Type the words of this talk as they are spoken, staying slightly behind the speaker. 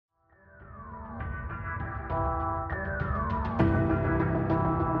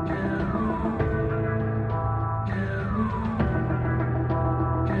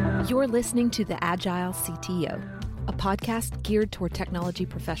You're listening to The Agile CTO, a podcast geared toward technology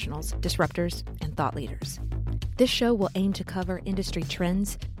professionals, disruptors, and thought leaders. This show will aim to cover industry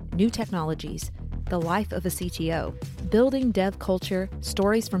trends, new technologies, the life of a CTO, building dev culture,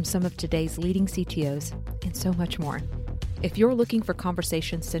 stories from some of today's leading CTOs, and so much more. If you're looking for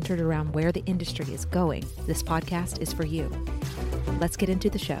conversations centered around where the industry is going, this podcast is for you. Let's get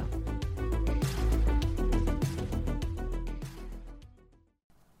into the show.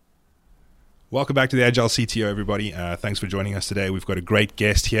 Welcome back to the Agile CTO, everybody. Thanks for joining us today. We've got a great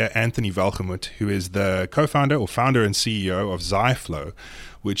guest here, Anthony Welgemoed, who is the co-founder or founder and CEO of Ziflow,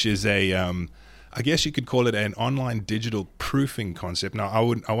 which is I guess you could call it an online digital proofing concept. Now, I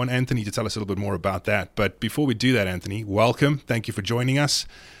want Anthony to tell us a little bit more about that. But before we do that, Anthony, welcome. Thank you for joining us.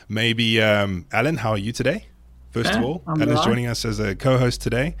 Maybe, Alan, how are you today? First of all, Alan's right. joining us as a co-host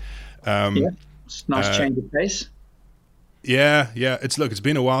today. It's a nice change of pace. Yeah. It's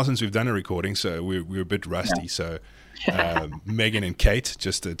been a while since we've done a recording, so we're a bit rusty. So Megan and Kate,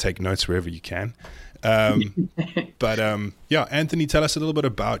 just to take notes wherever you can. But Anthony, tell us a little bit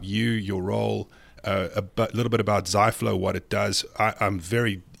about you, your role, a little bit about Ziflow, what it does. I'm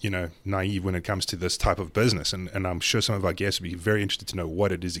very naive when it comes to this type of business, and I'm sure some of our guests would be very interested to know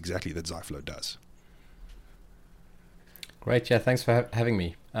what it is exactly that Ziflow does. Great, thanks for having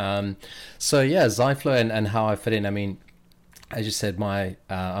me. Ziflow and how I fit in. I mean, as you said,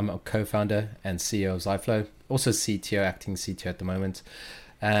 I'm a co-founder and CEO of Ziflow, also CTO, acting CTO at the moment.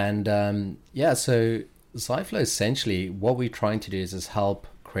 And so Ziflow, essentially, what we're trying to do is help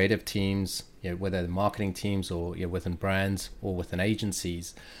creative teams, whether they're marketing teams or within brands or within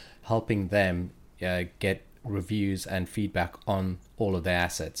agencies, helping them get reviews and feedback on all of their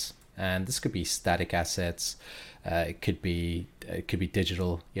assets. And this could be static assets, it could be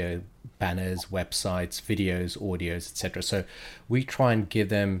digital, banners, websites, videos, audios, etc. So we try and give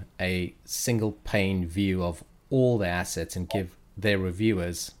them a single pane view of all their assets and give their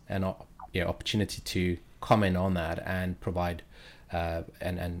reviewers an opportunity to comment on that and provide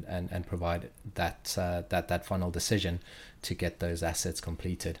provide that final decision to get those assets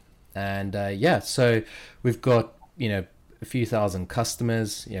completed. And so we've got a few thousand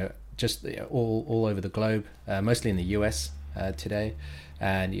customers, just all over the globe, mostly in the US today,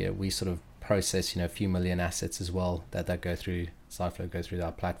 and we sort of process a few million assets as well that go through Ziflow, go through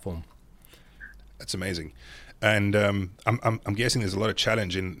our platform. That's amazing. And I'm guessing there's a lot of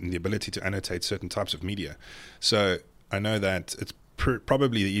challenge in the ability to annotate certain types of media. So I know that it's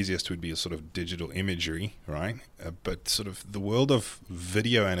probably the easiest would be a sort of digital imagery, right? But sort of the world of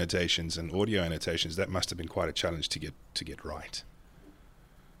video annotations and audio annotations, that must have been quite a challenge to get right.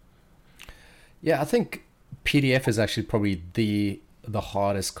 Yeah, I think PDF is actually probably the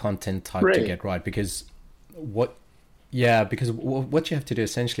hardest content type to get right, because what you have to do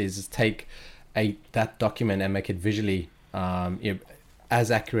essentially is take that document and make it visually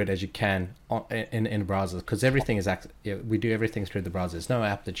as accurate as you can in a browser, because everything is we do everything through the browser. There's no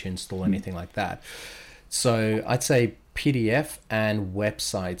app that you install, anything like that. So I'd say PDF and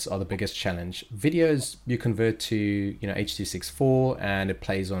websites are the biggest challenge. Videos you convert to H.264 and it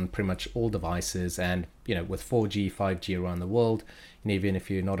plays on pretty much all devices, and with 4G, 5G around the world, and even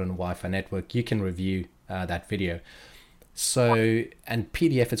if you're not on a Wi-Fi network, you can review that video. So, and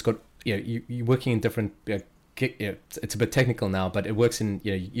PDF, it's got you're working in different. It's a bit technical now, but it works in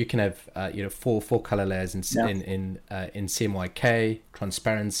you can have four color layers in CMYK,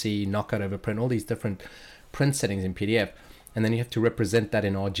 transparency, knockout over print, all these different print settings in PDF, and then you have to represent that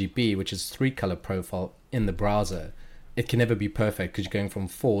in RGB, which is 3-color profile in the browser. It can never be perfect because you're going from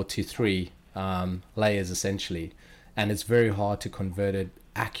 4 to 3 layers essentially, and it's very hard to convert it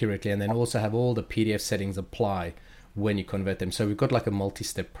accurately, and then also have all the PDF settings apply when you convert them. So we've got like a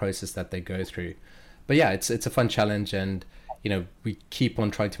multi-step process that they go through. But it's a fun challenge, and we keep on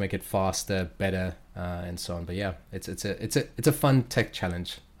trying to make it faster, better, and so on. But it's a fun tech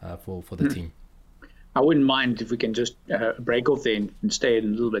challenge for the team. I wouldn't mind if we can just break off there and stay in a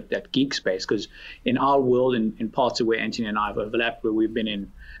little bit that geek space, because in our world, in parts of where Anthony and I have overlapped, where we've been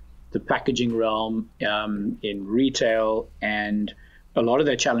in the packaging realm, in retail, and a lot of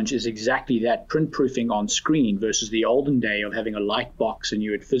their challenge is exactly that, print proofing on screen versus the olden day of having a light box, and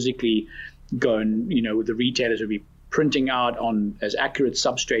you would physically go and, the retailers would be printing out on as accurate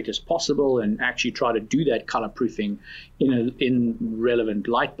substrate as possible and actually try to do that color proofing in relevant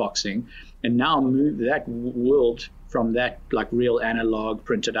light boxing, and now move that world from that like real analog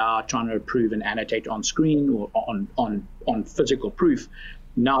printed out, trying to approve and annotate on screen or on physical proof,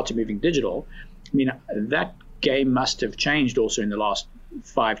 now to moving digital. I mean, that game must have changed also in the last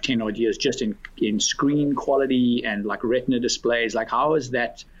 5-10 odd years, just in screen quality and like retina displays. Like, how has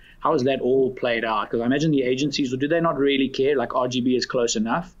that how is that all played out? Because I imagine the agencies, do they not really care? Like RGB is close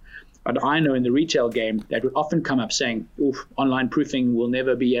enough. But I know in the retail game that would often come up saying, "Oof, online proofing will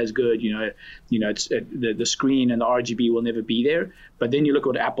never be as good. It's the screen and the RGB will never be there." But then you look at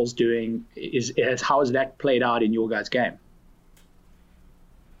what Apple's doing. How is that played out in your guys' game?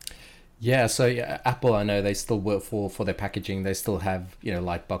 Yeah, so Apple, I know they still work for their packaging. They still have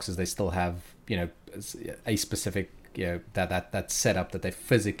light boxes. They still have a specific that setup that they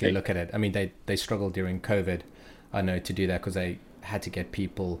physically look at it. I mean, they struggled during COVID, I know, to do that because they had to get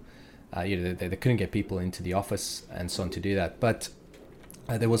people. They couldn't get people into the office and so on to do that. But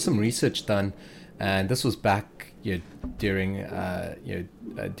there was some research done, and this was back during our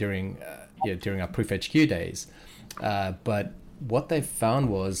Proof HQ days. But what they found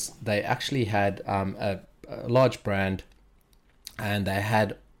was they actually had a large brand, and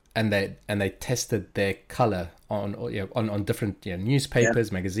they tested their color on different newspapers,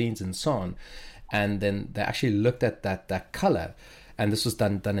 magazines, and so on, and then they actually looked at that color. And this was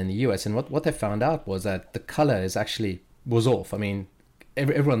done in the US. And what they found out was that the color was off. I mean,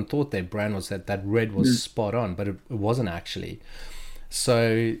 everyone thought their brand was that red was spot on, but it wasn't actually.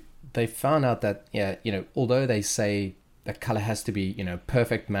 So they found out that, although they say that color has to be,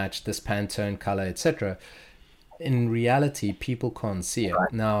 perfect match, this Pantone color, etc., in reality, people can't see it.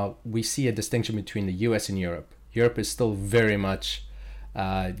 Right. Now, we see a distinction between the US and Europe. Europe is still very much,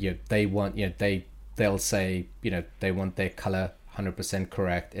 they want, they'll say, they want their color 100%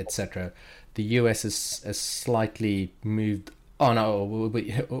 correct, etc. The US is slightly moved on,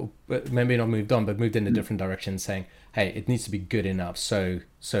 maybe not moved on, but moved in a different direction, saying, hey, it needs to be good enough. So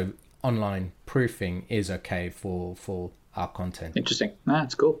online proofing is okay for our content. Interesting.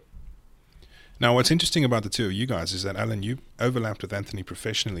 That's cool. Now, what's interesting about the two of you guys is that, Alan, you overlapped with Anthony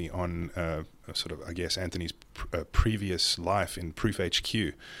professionally on sort of, I guess, Anthony's previous life in Proof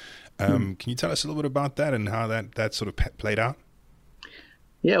HQ. Can you tell us a little bit about that and how that sort of played out?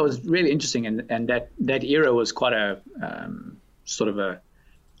 Yeah, it was really interesting, and that era was quite a sort of a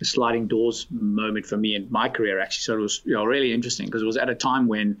sliding doors moment for me in my career, actually. So it was really interesting because it was at a time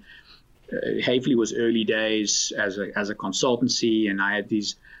when Havely was early days as a consultancy, and I had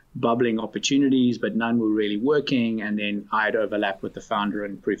these bubbling opportunities, but none were really working. And then I had overlapped with the founder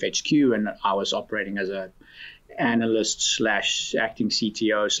in Proof HQ, and I was operating as a analyst / acting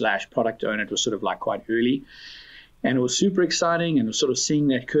CTO / product owner. It was sort of like quite early. And it was super exciting, and sort of seeing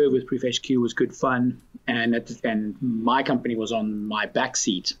that curve with Proof HQ was good fun. And my company was on my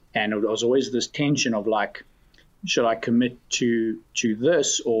backseat, and it was always this tension of like, should I commit to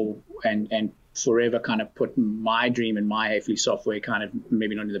this and forever kind of put my dream and my Havely software kind of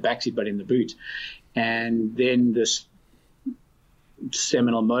maybe not in the backseat but in the boot. And then this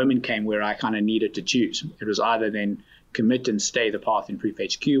seminal moment came where I kind of needed to choose. It was either then commit and stay the path in Proof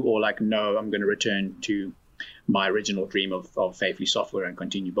HQ, or like, no, I'm going to return to my original dream of Havely software and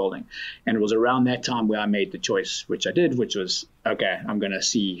continue building. And it was around that time where I made the choice, which I did, which was, okay, I'm going to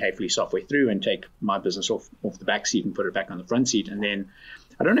see Havely software through and take my business off the back seat and put it back on the front seat. And then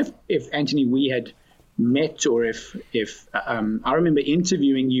I don't know if Anthony, we had met, or if I remember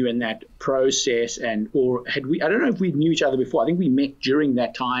interviewing you in that process, or had we, I don't know if we knew each other before. I think we met during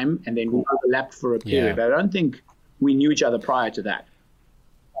that time and then we overlapped for a period, but I don't think we knew each other prior to that.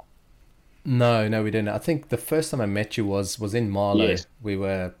 No, we didn't. I think the first time I met you was in Marlow. Yes. We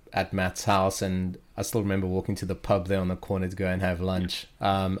were at Matt's house, and I still remember walking to the pub there on the corner to go and have lunch.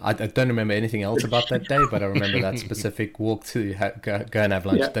 I don't remember anything else about that day, but I remember that specific walk to go and have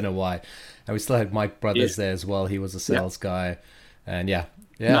lunch. Yeah. Don't know why. And we still had Mike Brothers there as well. He was a sales guy. And yeah.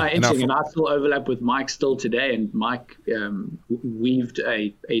 No, interesting. And I still overlap with Mike still today. And Mike weaved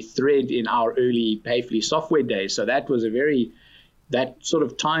a thread in our early Havely software days. So that was that sort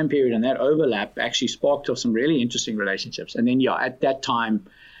of time period and that overlap actually sparked off some really interesting relationships. And then, at that time,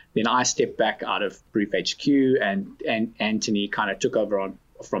 then I stepped back out of Proof HQ, and Anthony kind of took over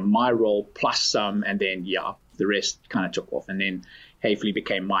from my role plus some, and then, the rest kind of took off. And then Havely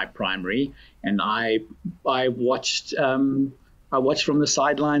became my primary, and I watched from the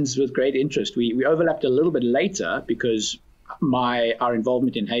sidelines with great interest. We overlapped a little bit later because our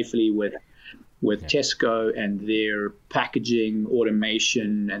involvement in Havely with Tesco and their packaging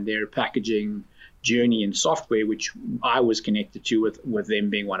automation and their packaging journey in software, which I was connected to with them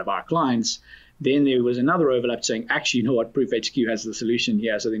being one of our clients. Then there was another overlap saying, actually, you know what, Proof HQ has the solution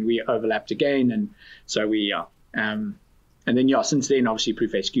here. So then we overlapped again. And so and then, since then, obviously,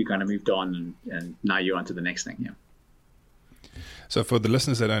 Proof HQ kind of moved on, and now you're on to the next thing. Yeah. So for the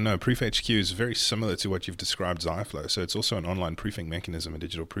listeners that don't know, Proof HQ is very similar to what you've described Ziflow. So it's also an online proofing mechanism, a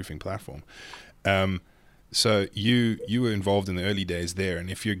digital proofing platform. So you were involved in the early days there, and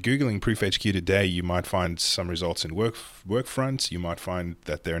if you're Googling Proof HQ today, you might find some results in Workfront. You might find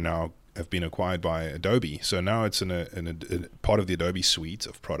that they're now have been acquired by Adobe. So now it's in a part of the Adobe suite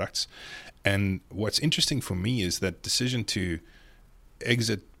of products. And what's interesting for me is that decision to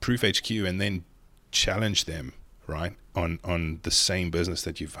exit Proof HQ and then challenge them, right, on the same business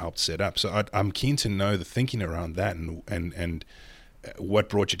that you've helped set up. So I'm keen to know the thinking around that and what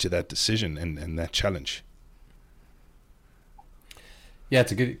brought you to that decision and that challenge. Yeah,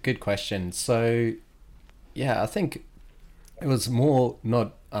 it's a good question. So, yeah, I think it was more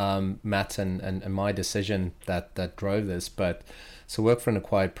not Matt and my decision that drove this, but so Workfront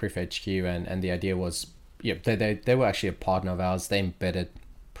acquired Proof HQ, and the idea was, yeah, they were actually a partner of ours. They embedded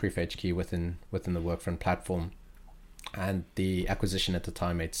Proof HQ within the Workfront platform, and the acquisition at the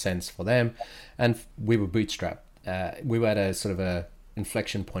time made sense for them, and we were bootstrapped. We were at a sort of a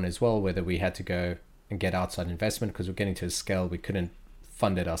inflection point as well, whether we had to go and get outside investment because we're getting to a scale we couldn't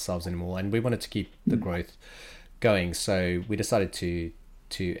fund it ourselves anymore, and we wanted to keep the growth going. So we decided to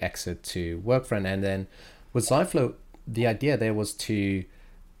exit to Workfront, and then with Ziflow, the idea there was to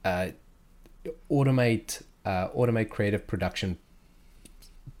automate creative production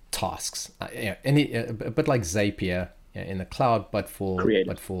tasks, a bit like Zapier in the cloud, but for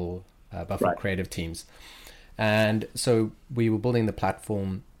creative teams. And so we were building the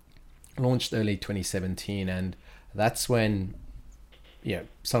platform, launched early 2017, and that's when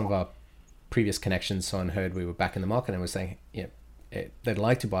some of our previous connections heard we were back in the market and were saying they'd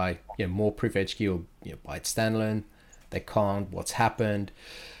like to buy more Proof HQ or buy it standalone. They can't. What's happened?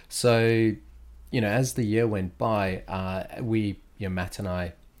 So as the year went by, we Matt and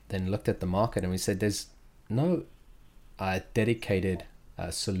I then looked at the market and we said there's no dedicated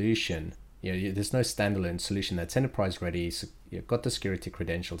solution. There's no standalone solution that's enterprise ready. So you've got the security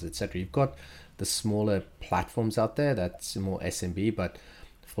credentials, etc. You've got the smaller platforms out there that's more SMB, but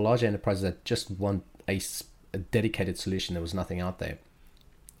for large enterprises that just want a dedicated solution, there was nothing out there.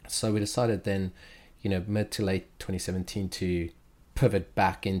 So we decided then, mid to late 2017 to pivot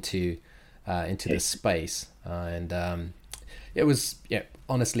back into this space, and it was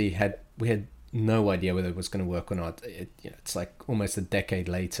honestly we had no idea whether it was going to work or not. It's like almost a decade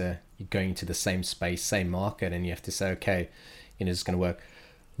later, you're going into the same space, same market, and you have to say, okay, it's going to work.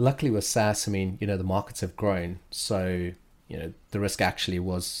 Luckily with SaaS, the markets have grown, so the risk actually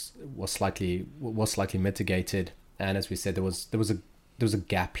was slightly mitigated. And as we said, there was a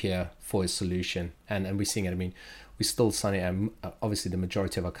gap here for a solution, and we're seeing it. We still signing. Obviously, the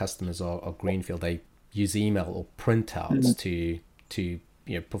majority of our customers are greenfield. They use email or printouts to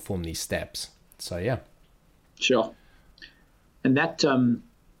perform these steps. So yeah, sure. And that so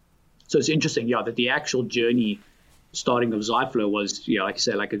it's interesting, that the actual journey starting of Ziflow was, like I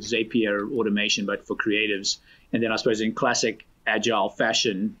said, like a Zapier automation, but for creatives. And then I suppose in classic agile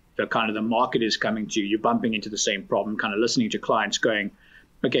fashion, the market is coming to you, you're bumping into the same problem, kind of listening to clients going,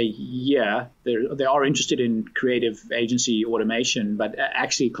 okay, they are interested in creative agency automation, but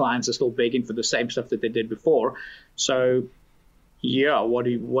actually clients are still begging for the same stuff that they did before. So what are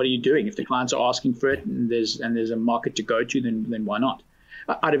you doing? If the clients are asking for it and there's a market to go to, then why not?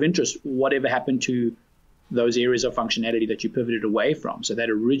 Out of interest, whatever happened to those areas of functionality that you pivoted away from? So that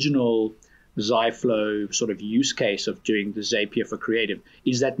original Ziflow sort of use case of doing the Zapier for creative,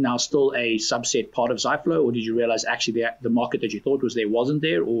 is that now still a subset part of Ziflow, or did you realize actually the market that you thought was there wasn't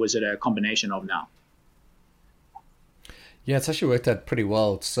there, or was it a combination of now? Yeah, it's actually worked out pretty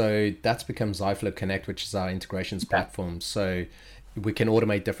well. So that's become Ziflow Connect, which is our integrations platform. So we can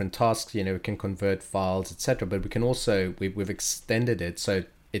automate different tasks, we can convert files, etc. But we can also, we've extended it. So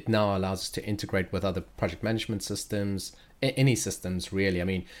it now allows us to integrate with other project management systems, any systems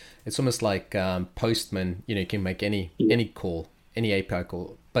really. It's almost like Postman, you can make any call, any API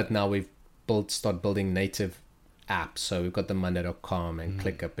call. But now we've started building native apps. So we've got the Monday.com and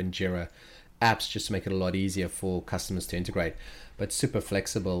ClickUp and Jira apps just to make it a lot easier for customers to integrate, but super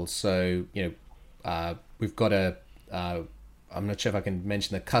flexible. So, we've got I'm not sure if I can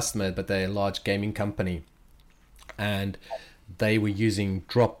mention the customer, but they're a large gaming company, and they were using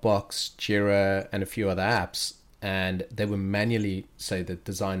Dropbox, Jira, and a few other apps, and they were manually, so the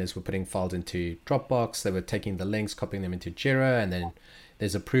designers were putting files into Dropbox, they were taking the links, copying them into Jira, and then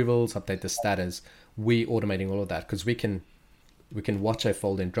there's approvals, update the status. We automating all of that because we can watch a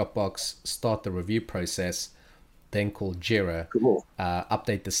folder in Dropbox, start the review process, then call Jira,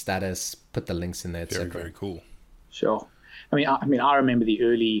 update the status, put the links in there, etc. Very cool. Sure. I remember the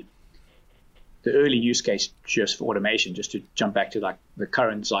early use case just for automation, just to jump back to like the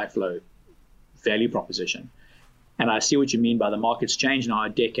current Ziflow value proposition. And I see what you mean by the market's changed now a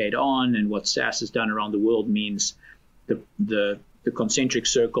decade on, and what SaaS has done around the world means the concentric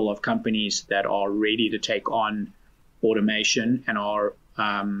circle of companies that are ready to take on automation and are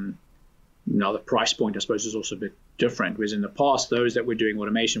now the price point, I suppose, is also a bit different. Whereas in the past, those that were doing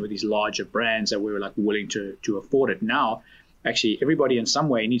automation were these larger brands that were like willing to afford it. Now, actually, everybody in some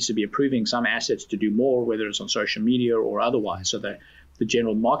way needs to be approving some assets to do more, whether it's on social media or otherwise. So the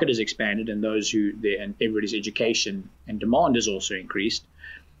general market has expanded, and and everybody's education and demand has also increased.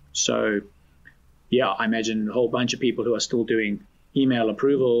 So, yeah, I imagine a whole bunch of people who are still doing email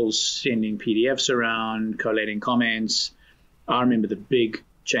approvals, sending PDFs around, collating comments. I remember the big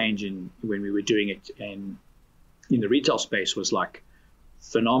change when we were doing it in the retail space was like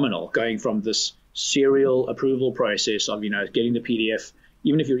phenomenal, going from this serial approval process of, getting the PDF,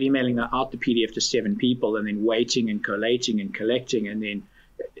 even if you're emailing out the PDF to 7 people and then waiting and collating and collecting, and then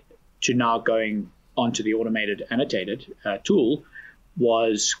to now going onto the automated annotated tool,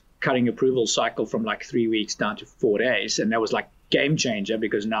 was cutting approval cycle from like 3 weeks down to 4 days. And that was like game changer,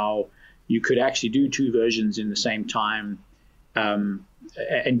 because now you could actually do 2 versions in the same time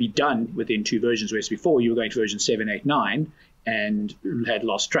and be done within 2 versions, whereas before you were going to version 7, 8, 9 and had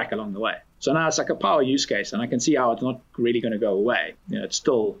lost track along the way. So now it's like a power use case, and I can see how it's not really going to go away. It's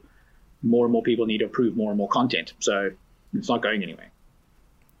still more and more people need to approve more and more content, so it's not going anywhere.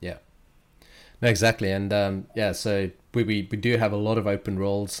 Yeah, no, exactly. And so we do have a lot of open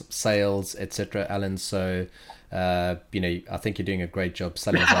roles, sales, etc., Alan. So I think you're doing a great job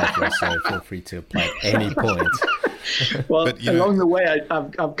selling Ziflow, so feel free to apply at any point. Well, along the way,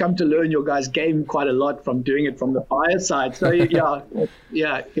 I've come to learn your guys' game quite a lot from doing it from the buyer side. So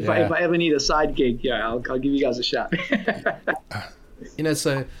if I ever need a side gig, I'll give you guys a shot.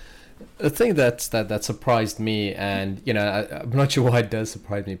 So the thing that surprised me, and I'm not sure why it does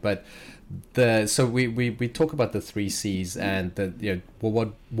surprise me, but we talk about the 3 C's and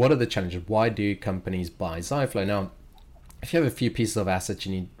what are the challenges? Why do companies buy Ziflow? Now, if you have a few pieces of assets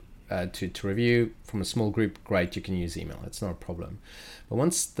you need to review from a small group, great, you can use email, it's not a problem. But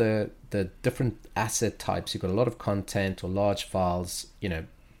once the different asset types, you've got a lot of content or large files,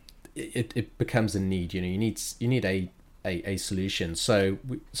 it becomes a need. You need a solution. So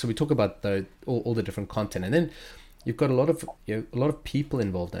we talk about all the different content, and then you've got a lot of people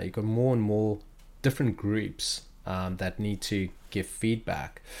involved now. You've got more and more different groups that need to give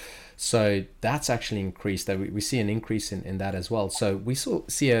feedback. So that's actually increased. That we see an increase in that as well. So we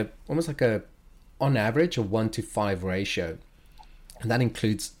see almost like on average a 1-to-5 ratio, and that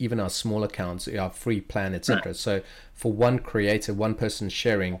includes even our small accounts, our free plan, etc. Right. So for one creator, one person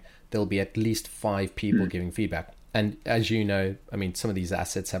sharing, there'll be at least 5 people giving feedback. And as you know, I mean, some of these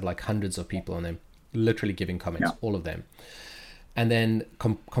assets have like hundreds of people on them, literally giving comments, all of them. And then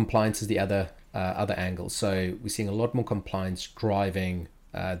compliance is the other angle. So we're seeing a lot more compliance driving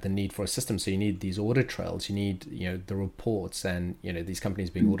the need for a system. So you need these audit trails, you need the reports, and these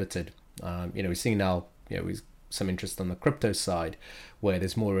companies being audited. We're seeing now with some interest on the crypto side, where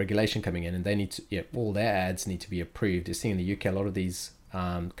there's more regulation coming in, and they need to all their ads need to be approved. You're seeing in the UK a lot of these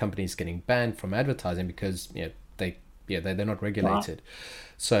companies getting banned from advertising because they're not regulated. Wow.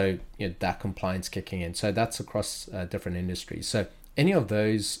 So that compliance kicking in. So that's across different industries. So any of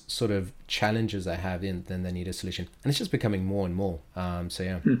those sort of challenges they have, then they need a solution, and it's just becoming more and more.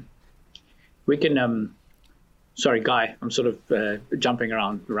 We can. Sorry, Guy, I'm sort of jumping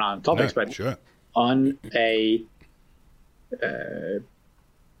around topics, but sure. On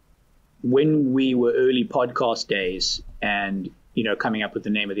when we were early podcast days, and coming up with the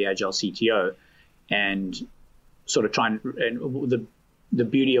name of the Agile CTO, and sort of trying, and the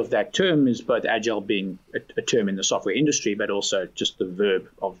beauty of that term is both agile being a term in the software industry, but also just the verb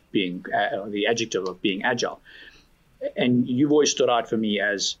of being, the adjective of being agile. And you've always stood out for me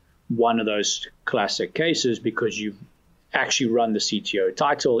as one of those classic cases, because you've actually run the CTO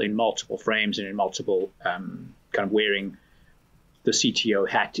title in multiple frames and in multiple kind of wearing the CTO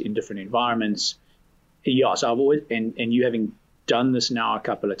hat in different environments. Yeah, so I've always, and you having done this now a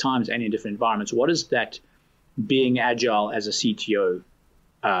couple of times and in different environments, what does that being agile as a CTO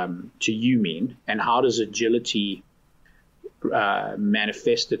to you mean, and how does agility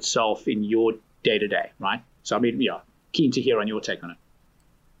manifest itself in your day-to-day, right? So I mean, keen to hear on your take on it.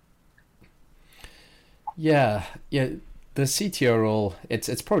 Yeah, the CTO role,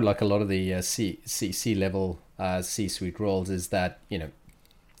 it's probably like a lot of the C-level C-suite roles, is that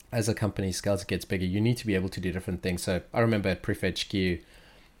as a company scales, it gets bigger, you need to be able to do different things. So I remember at Proof HQ, to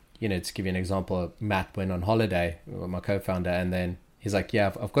give you an example, Matt went on holiday with my co-founder, and then he's like,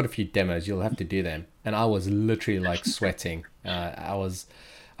 yeah, I've got a few demos, you'll have to do them. And I was literally like sweating. I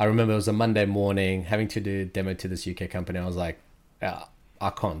I remember it was a Monday morning having to do a demo to this UK company. I was like,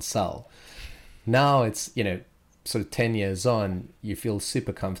 I can't sell. Now it's, sort of 10 years on, you feel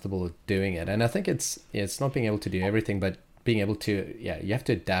super comfortable with doing it. And I think it's not being able to do everything, but being able to, you have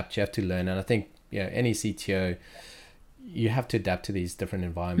to adapt, you have to learn. And I think, any CTO, you have to adapt to these different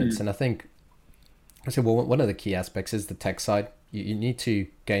environments. And I think, one of the key aspects is the tech side. You need to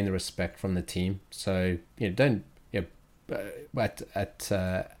gain the respect from the team. So, don't, at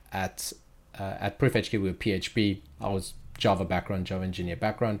Proof HQ, we were PHP. I was Java background, Java engineer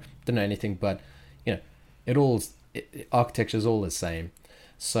background, didn't know anything, but architecture is all the same.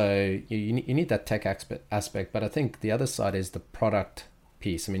 So you need that tech aspect, but I think the other side is the product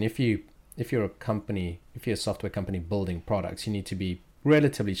piece. I mean, if you're a software company building products, you need to be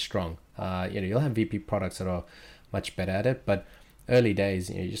relatively strong. You'll have VP products that are much better at it, but early days,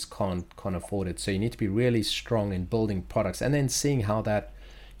 you just can't afford it. So you need to be really strong in building products and then seeing how that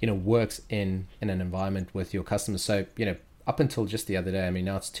works in an environment with your customers. So up until just the other day, I mean,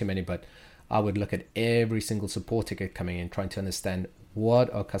 now it's too many, but I would look at every single support ticket coming in, trying to understand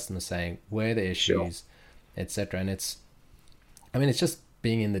what are customers saying, where the issues, etc. And it's just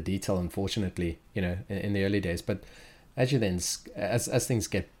being in the detail, unfortunately, in the early days. But as things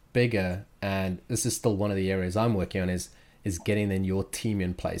get bigger, and this is still one of the areas I'm working on, is getting then your team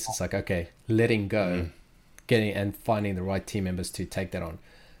in place. It's like, okay, letting go, getting and finding the right team members to take that on.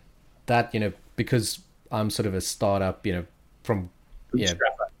 That, because I'm sort of a startup, from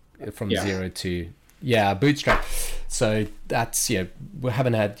zero to bootstrap. So that's, we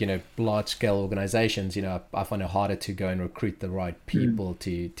haven't had, large scale organizations. I find it harder to go and recruit the right people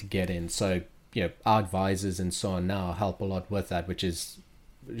to get in. So, our advisors and so on now help a lot with that, which is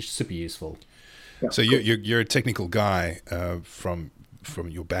super useful. So you're a technical guy, from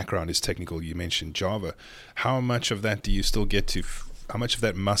your background is technical. You mentioned Java. How much of that do you still get to? How much of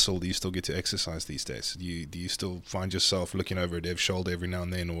that muscle do you still get to exercise these days? Do you still find yourself looking over a dev's shoulder every now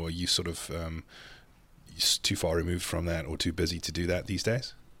and then, or are you sort of too far removed from that, or too busy to do that these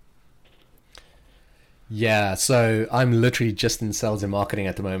days? Yeah, so I'm literally just in sales and marketing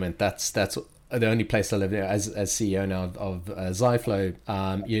at the moment. That's the only place I live there as CEO now of Ziflow.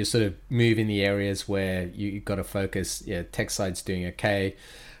 You sort of move in the areas where you've got to focus. Tech side's doing okay.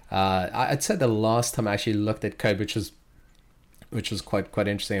 I'd say the last time I actually looked at code, which was quite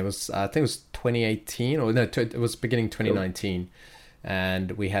interesting. It was, I think it was 2018, or no, it was beginning 2019,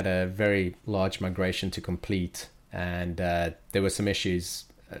 and we had a very large migration to complete, and there were some issues.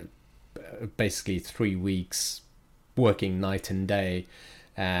 Basically 3 weeks working night and day,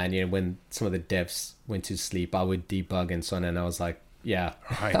 and when some of the devs went to sleep, I would debug and so on, and I was like, right.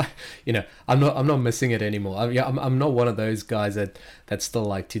 I'm not missing it anymore. I'm not one of those guys that still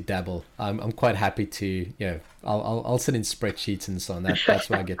like to dabble. I'm quite happy to, I'll sit in spreadsheets and so on. That's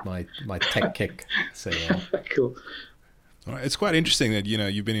where I get my tech kick. So Cool. All right. It's quite interesting that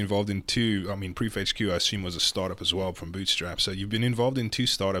you've been involved in two. I mean, Proof HQ, I assume, was a startup as well from Bootstrap. So you've been involved in two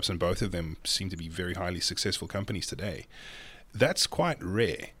startups, and both of them seem to be very highly successful companies today. That's quite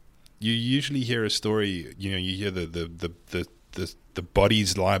rare. You usually hear a story. You hear the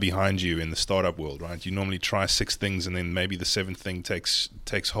bodies lie behind you in the startup world, right? You normally try 6 things, and then maybe the 7th thing takes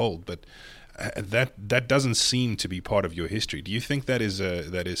hold. But that doesn't seem to be part of your history. Do you think that is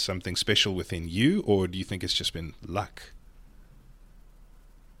something special within you, or do you think it's just been luck?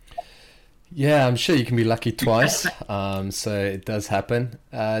 Yeah, I'm sure you can be lucky twice. So it does happen.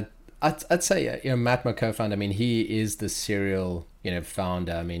 I'd say, Matt, my co-founder, I mean, he is the serial,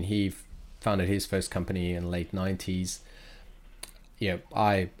 founder. I mean, he founded his first company in the late 90s.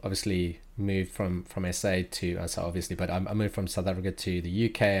 I obviously moved from SA to, but I moved from South Africa to the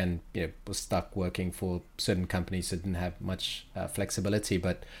UK, and, was stuck working for certain companies that didn't have much flexibility.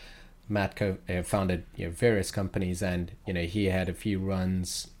 But Matt founded, various companies, and, he had a few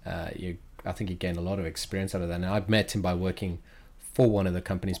runs. I think he gained a lot of experience out of that. And I've met him by working for one of the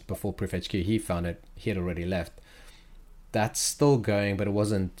companies before Proof HQ. He found it. He had already left. That's still going, but it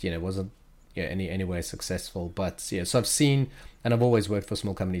wasn't anywhere successful. But so I've seen, and I've always worked for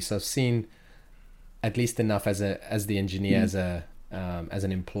small companies, so I've seen at least enough as the engineer, as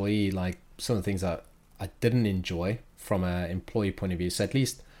an employee, like some of the things I didn't enjoy from an employee point of view. So at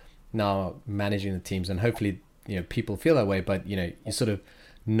least now managing the teams, and hopefully people feel that way, but you sort of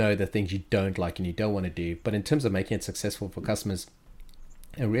know the things you don't like and you don't want to do. But in terms of making it successful for customers,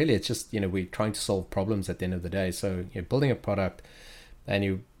 and really it's just we're trying to solve problems at the end of the day. So building a product,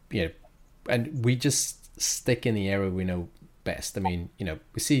 and and we just stick in the area we know best. I mean,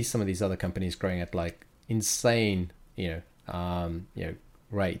 we see some of these other companies growing at like insane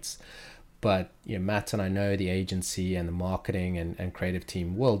rates, But Matt and I know the agency and the marketing and creative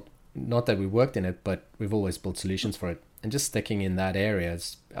team. Well, not that we worked in it, but we've always built solutions for it. And just sticking in that area,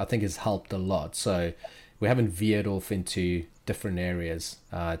 I think, has helped a lot. So we haven't veered off into different areas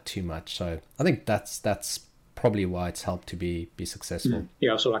too much. So I think that's probably why it's helped to be successful.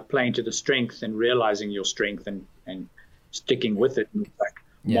 Yeah, so like playing to the strength and realizing your strength and sticking with it, and like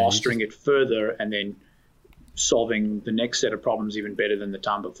mastering it further, and then solving the next set of problems even better than the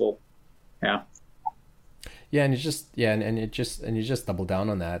time before. Yeah. Yeah, and you just double down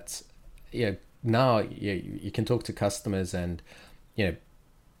on that. Now you can talk to customers, and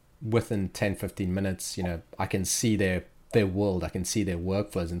within 10-15 minutes, I can see their world, I can see their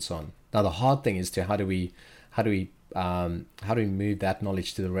workflows and so on. Now the hard thing is to how do we move that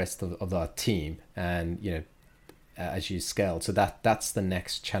knowledge to the rest of our team, and as you scale. So that's the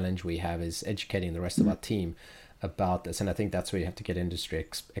next challenge we have, is educating the rest of our team about this. And I think that's where you have to get industry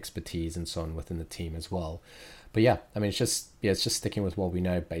expertise and so on within the team as well. But yeah, I mean, it's just sticking with what we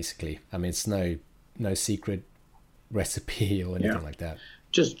know, basically. I mean, it's no secret recipe or anything like that.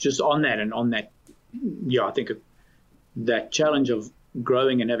 Just on that, I think that challenge of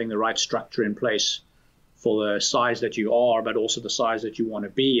growing and having the right structure in place for the size that you are, but also the size that you want to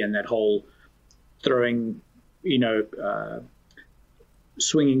be, and that whole throwing,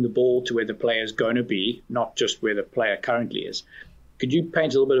 swinging the ball to where the player is going to be, not just where the player currently is. Could you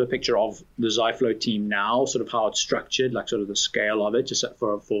paint a little bit of a picture of the Ziflow team now, sort of how it's structured, like sort of the scale of it, just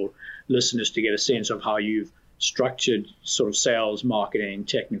for listeners to get a sense of how you've structured sort of sales, marketing,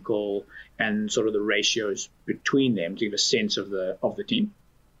 technical, and sort of the ratios between them to give a sense of the team?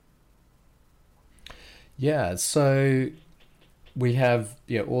 Yeah, so we have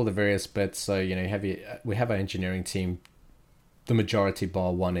all the various bits. So we have our engineering team. The majority,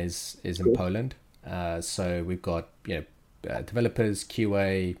 bar one, is in Poland. So we've got developers,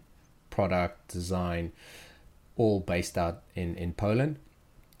 QA, product design, all based out in Poland,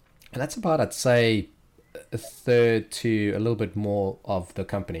 and that's about, I'd say, a third to a little bit more of the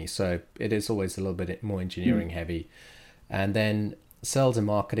company. So it is always a little bit more engineering heavy, and then sales and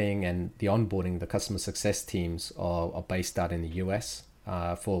marketing and the onboarding, the customer success teams are based out in the US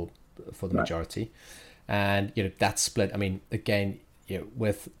for the majority. And that's split. I mean, again,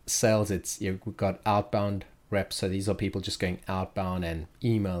 with sales, it's we've got outbound reps. So these are people just going outbound and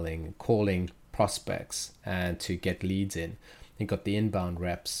emailing, calling prospects, and to get leads in. You've got the inbound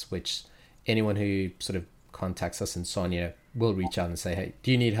reps, which anyone who sort of contacts us and so on, will reach out and say, hey,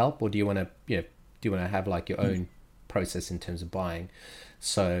 do you need help, or do you want to have like your own process in terms of buying?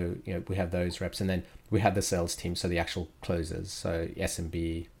 So we have those reps, and then we have the sales team, so the actual closers, so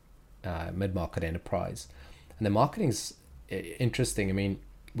SMB, mid-market, enterprise. And the marketing's interesting. I mean,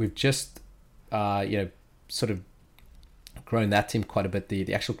 we've just sort of grown that team quite a bit,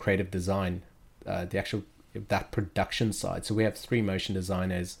 the actual creative design, that production side. So we have 3 motion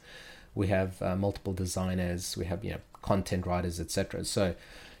designers, we have multiple designers, we have content writers, etc. So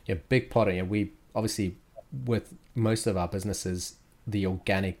big part of we obviously, with most of our businesses, the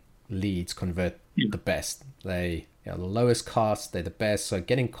organic leads convert the best. They the lowest cost, they're the best. So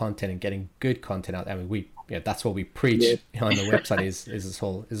getting content and getting good content out, I mean, that's what we preach on the website is this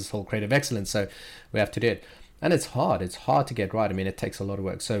whole creative excellence. So we have to do it, and it's hard to get right. I mean, it takes a lot of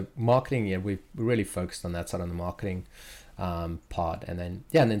work. So marketing, we're really focused on that side, on the marketing part, and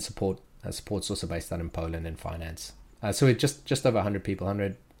then support. Support's also based out in Poland, and finance. So we're just over 100 people,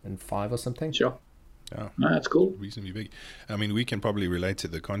 105 or something. Sure. Yeah, no, that's cool. Reasonably big. I mean, we can probably relate to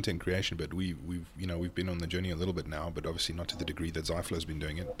the content creation, but we've been on the journey a little bit now, but obviously not to the degree that Ziflow's been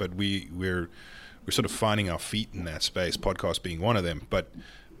doing it. But we're sort of finding our feet in that space, podcast being one of them. But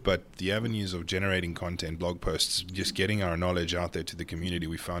the avenues of generating content, blog posts, just getting our knowledge out there to the community,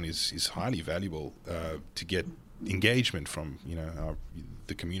 we found is highly valuable to get engagement from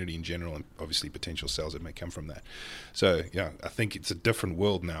the community in general, and obviously potential sales that may come from that. So yeah, I think it's a different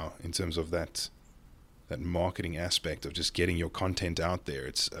world now in terms of that marketing aspect of just getting your content out there.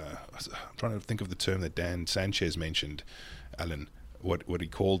 It's I'm trying to think of the term that Dan Sanchez mentioned, Alan, what he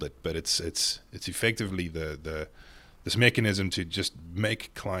called it, but it's effectively this mechanism to just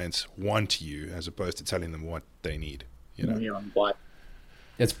make clients want you as opposed to telling them what they need.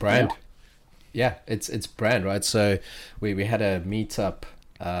 It's brand. Yeah, it's brand, right? So we had a meetup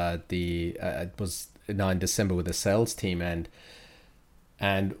it was now in December with the sales team,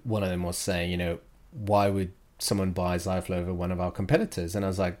 and one of them was saying, why would someone buy Ziflow over one of our competitors? And I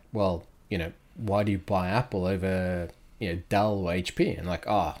was like, well, why do you buy Apple over Dell or HP? And like,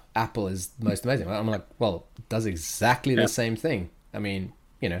 Apple is the most amazing. I'm like, well, it does exactly the same thing. I mean,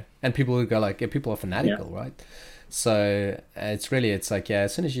 and people would go like, people are fanatical, right? So it's like, yeah,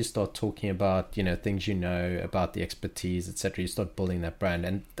 as soon as you start talking about, things, about the expertise, etc., you start building that brand,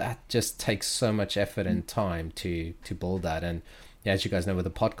 and that just takes so much effort and time to build that. And yeah, as you guys know with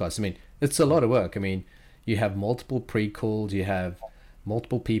the podcast, I mean, it's a lot of work. I mean, you have multiple pre-calls, you have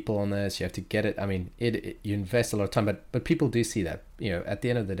multiple people on this, you have to get it. I mean, you invest a lot of time, but people do see that, at the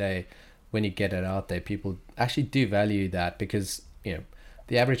end of the day, when you get it out there, people actually do value that, because,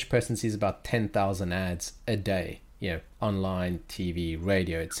 the average person sees about 10,000 ads a day, online, TV,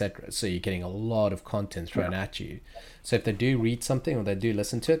 radio, etc. So you're getting a lot of content thrown at you. So if they do read something or they do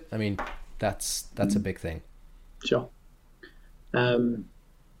listen to it, I mean, that's a big thing. Sure.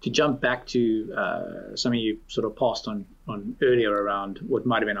 To jump back to something you sort of passed on earlier around what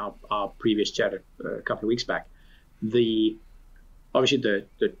might have been our previous chat a couple of weeks back, obviously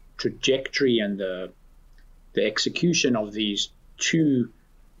the trajectory and the execution of these two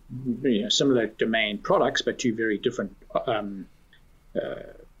similar domain products, but two very different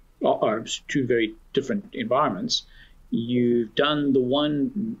two very different environments. You've done the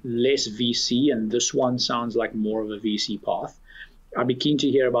one less VC, and this one sounds like more of a VC path. I'd be keen to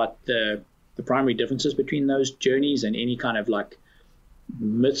hear about the primary differences between those journeys, and any kind of like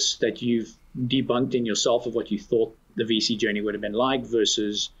myths that you've debunked in yourself of what you thought the VC journey would have been like,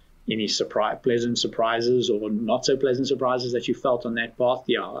 versus any pleasant surprises or not so pleasant surprises that you felt on that path.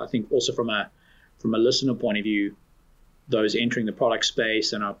 Yeah, I think also from a listener point of view, those entering the product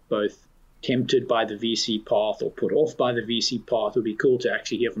space and are both tempted by the VC path or put off by the VC path, would be cool to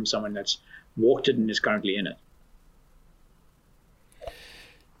actually hear from someone that's walked it and is currently in it.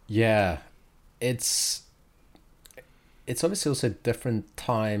 Yeah, it's obviously also different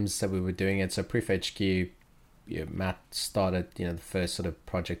times that we were doing it. So Proof HQ, Matt started, the first sort of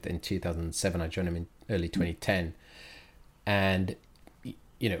project in 2007. I joined him in early 2010. And,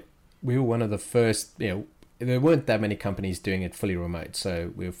 we were one of the first, there weren't that many companies doing it fully remote.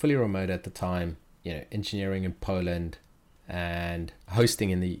 So we were fully remote at the time, engineering in Poland and hosting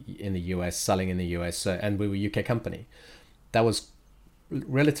in the US, selling in the US. So, and we were a UK company. That was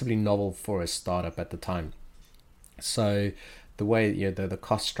relatively novel for a startup at the time. So the way, the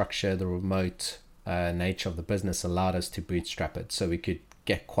cost structure, the remote nature of the business allowed us to bootstrap it, so we could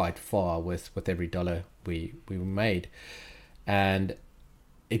get quite far with every dollar we made. And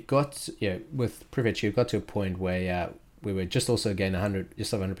it got, with Privilege, it got to a point where we were just also again 100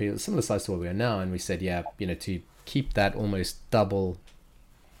 people, similar size to what we are now, and we said, to keep that almost double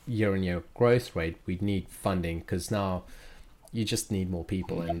year-on-year growth rate, we'd need funding, because now you just need more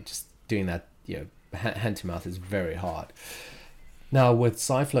people, and just doing that, hand to mouth is very hard. Now with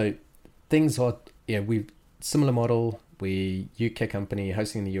Ziflow, things are, we similar model. We UK company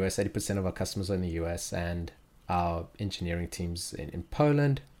hosting in the US. 80% of our customers are in the US, and our engineering teams in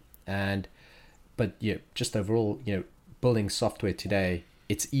Poland. But just overall, building software today,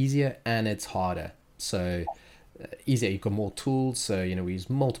 it's easier and it's harder. So easier, you've got more tools. So we use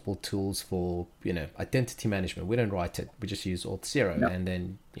multiple tools for identity management. We don't write it, we just use Auth0, and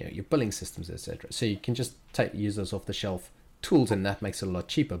then your billing systems, etc. So you can just use those off the shelf tools, and that makes it a lot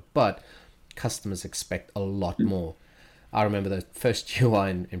cheaper. But customers expect a lot more. I remember the first UI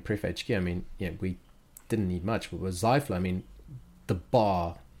in Proof HQ. I mean, we didn't need much, but with Ziflow, I mean, the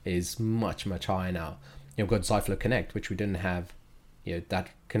bar is much higher now. We've got Ziflow Connect, which we didn't have. We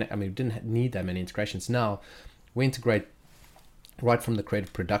didn't need that many integrations. Now we integrate right from the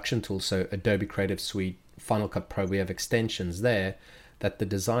creative production tool. So Adobe Creative Suite, Final Cut Pro, we have extensions there that the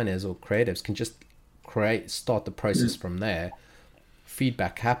designers or creatives can just start the process from there.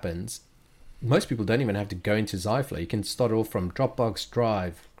 Feedback happens. Most people don't even have to go into Ziflow. You can start off from Dropbox,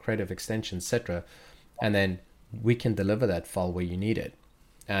 Drive, Creative Extension, etc. And then we can deliver that file where you need it.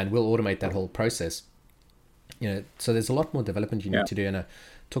 And we'll automate that whole process. So there's a lot more development you need to do. And I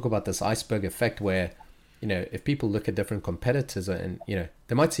talk about this iceberg effect where, if people look at different competitors and,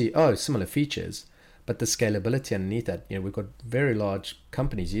 they might see, similar features, but the scalability underneath that, we've got very large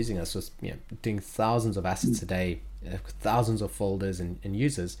companies using us, just, doing thousands of assets a day, thousands of folders and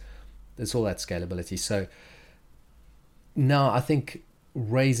users. There's all that scalability. So now I think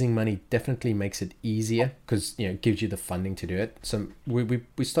raising money definitely makes it easier, because it gives you the funding to do it. So we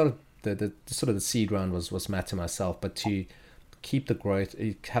started the sort of the seed round was Matt and myself, but to keep the growth,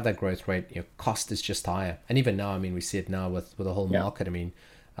 have that growth rate, cost is just higher. And even now, I mean, we see it now with the whole market. I mean,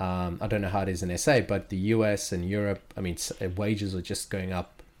 I don't know how it is in SA, but the US and Europe, I mean, wages are just going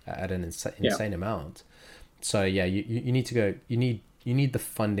up at an insane amount. So yeah, you need to go. You need the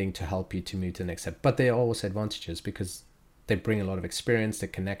funding to help you to move to the next step. But there are also advantages, because they bring a lot of experience, the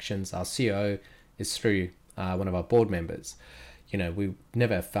connections. Our CEO is through one of our board members. We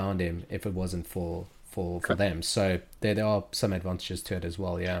never have found him if it wasn't for for them. So there are some advantages to it as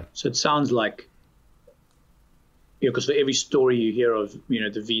well. Yeah. So it sounds like, because for every story you hear of, the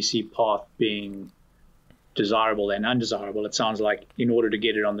VC path being desirable and undesirable, it sounds like in order to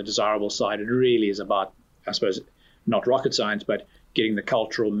get it on the desirable side, it really is about, I suppose, not rocket science, but getting the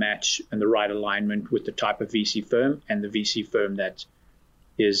cultural match and the right alignment with the type of VC firm, and the VC firm that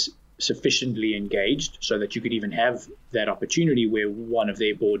is sufficiently engaged so that you could even have that opportunity where one of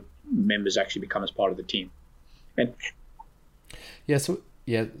their board members actually becomes part of the team. And so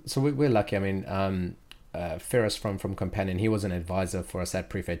we're lucky. I mean, Ferris from Companion, he was an advisor for us at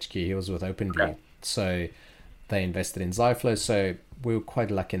Proof HQ. He was with OpenView. Okay. So they invested in Ziflow. So we were quite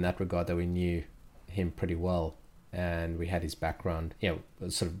lucky in that regard that we knew him pretty well, and we had his background,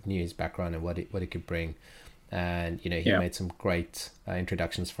 sort of knew his background and what he could bring. And, he made some great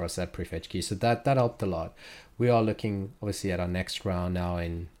introductions for us at Proof HQ. So that helped a lot. We are looking obviously at our next round now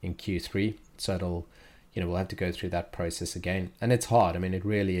in Q3. So it'll, we'll have to go through that process again. And it's hard. I mean, it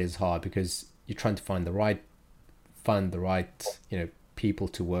really is hard because you're trying to find the right fund, the right, people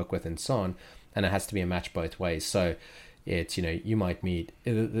to work with and so on. And it has to be a match both ways. So it's, you might meet,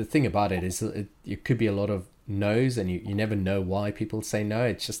 the thing about it is it could be a lot of no's, and you never know why people say no.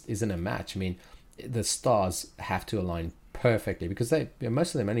 It just isn't a match. I mean, the stars have to align perfectly because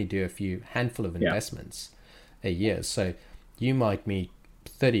most of them only do a handful of investments a year. So you might meet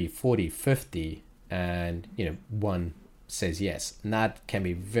 30, 40, 50 and, one says yes. And that can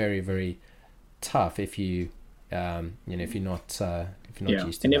be very, very tough if you, if you're not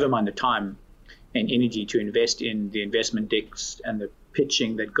used to and never mind the time and energy to invest in the investment decks and the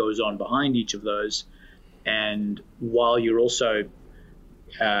pitching that goes on behind each of those. And while you're also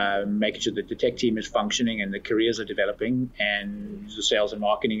making sure that the tech team is functioning and the careers are developing and the sales and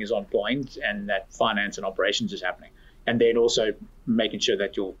marketing is on point and that finance and operations is happening. And then also making sure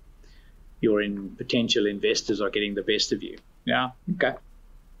that your potential investors are getting the best of you. Yeah. Okay.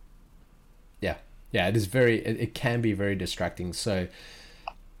 Yeah. It is it can be very distracting. So,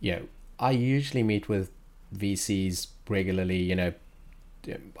 I usually meet with VCs regularly,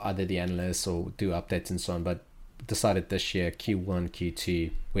 either the analysts or do updates and so on, but decided this year Q1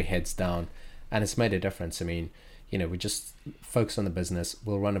 Q2 we're heads down, and it's made a difference. I mean, we just focus on the business.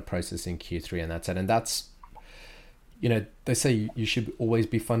 We'll run a process in Q3 and that's it. And that's, they say you should always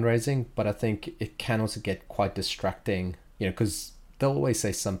be fundraising, but I think it can also get quite distracting, because they'll always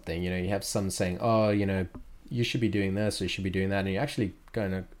say something. You have some saying, oh, you should be doing this or you should be doing that, and you're actually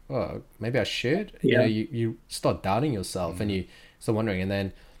going, oh, maybe I should. You start doubting yourself. And you start wondering, and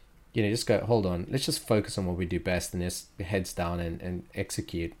then just go, hold on, let's just focus on what we do best and just heads down and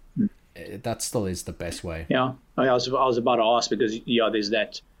execute. That still is the best way. Yeah. I was about to ask because,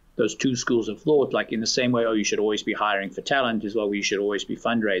 there's those two schools of thought, like in the same way, you should always be hiring for talent as well, you should always be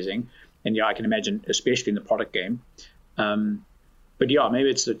fundraising. And I can imagine, especially in the product game. But maybe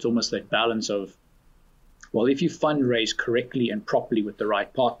it's almost that balance of, well, if you fundraise correctly and properly with the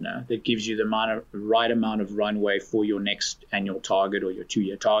right partner, that gives you the right amount of runway for your next annual target or your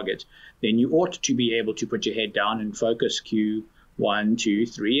 2-year target, then you ought to be able to put your head down and focus Q1, 2,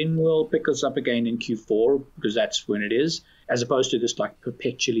 3, and we'll pick us up again in Q4 because that's when it is, as opposed to just like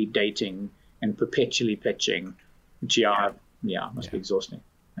perpetually dating and perpetually pitching, which must be exhausting.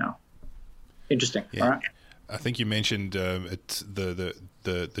 Yeah. Interesting. Yeah. All right. I think you mentioned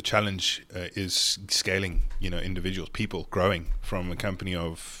the challenge is scaling, individuals, people growing from a company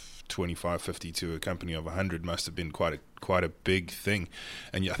of 25, 50 to a company of 100 must have been quite a big thing.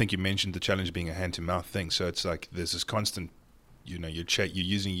 And I think you mentioned the challenge being a hand to mouth thing. So it's like there's this constant, you're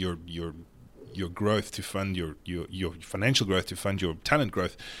using your growth to fund your financial growth to fund your talent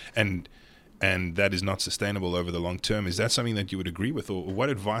growth, and that is not sustainable over the long term. Is that something that you would agree with, or what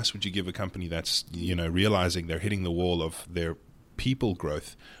advice would you give a company that's realizing they're hitting the wall of their people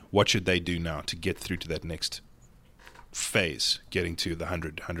growth? What should they do now to get through to that next phase, getting to the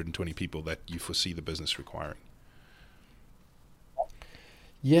 120 people that you foresee the business requiring?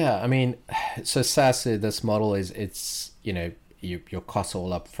 Yeah, I mean, so SaaS, this model is your costs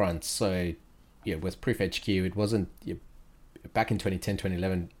all up front. So with Proof HQ, it wasn't back in 2010,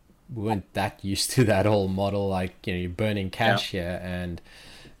 2011. We weren't that used to that whole model, like you're burning cash here and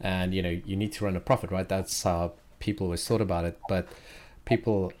you need to run a profit, right? That's how people always thought about it. But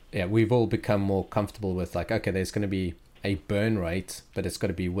people, we've all become more comfortable with like, okay, there's going to be a burn rate, but it's got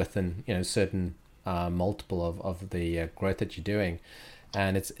to be within certain multiple of the growth that you're doing,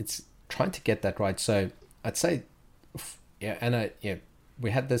 and it's trying to get that right. So I'd say,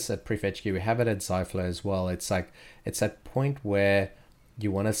 we had this at Proof HQ, we have it at Ziflow as well. It's like it's that point where you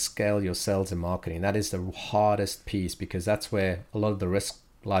want to scale your sales and marketing. That is the hardest piece because that's where a lot of the risk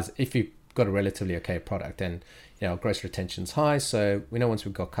lies. If you got a relatively okay product, and our gross retention's high, so we know once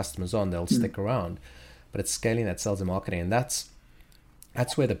we've got customers on, they'll stick around. But it's scaling that sales and marketing, and that's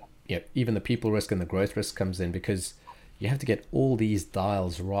where the even the people risk and the growth risk comes in, because you have to get all these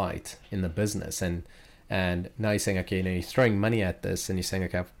dials right in the business. And now you're saying, okay, you're throwing money at this, and you're saying,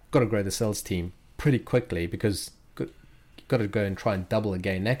 okay, I've got to grow the sales team pretty quickly because you've got to go and try and double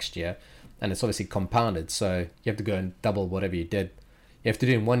again next year, and it's obviously compounded. So you have to go and double whatever you did. You have to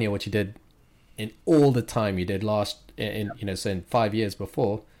do in 1 year what you did in all the time you did so in 5 years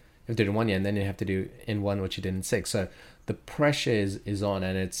before. You have to do it in 1 year, and then you have to do in one what you did in 6. So the pressure is on,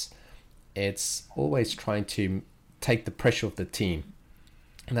 and it's always trying to take the pressure off the team,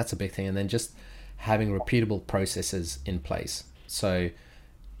 and that's a big thing. And then just having repeatable processes in place. So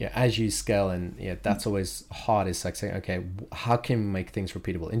as you scale, and that's always hard, is like saying, okay, how can we make things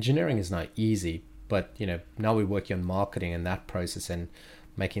repeatable? Engineering is not easy, but now we're working on marketing and that process and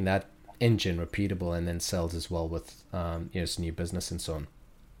making that engine repeatable, and then sales as well with some new business and so on.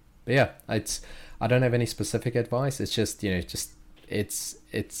 But I don't have any specific advice. It's just it's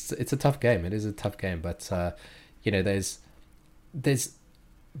a tough game. It is a tough game, but there's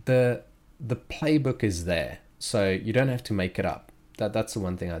the playbook is there, so you don't have to make it up. That's the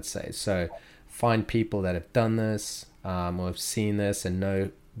one thing I'd say. So find people that have done this or have seen this and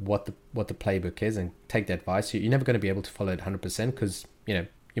know what the playbook is, and take the advice. You're never going to be able to follow it 100%, because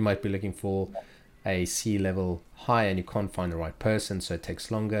you might be looking for a C-level hire and you can't find the right person, so it takes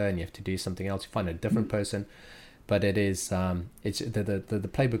longer and you have to do something else. You find a different person, but it is it's the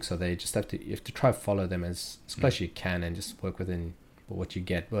playbooks are there. You just have to try to follow them as close as you can, and just work within what you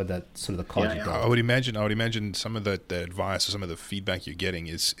get, or that sort of the card you got. I would imagine some of the advice or some of the feedback you're getting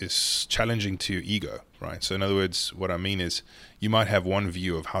is challenging to your ego, right? So in other words, what I mean is, you might have one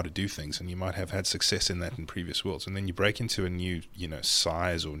view of how to do things, and you might have had success in that in previous worlds, and then you break into a new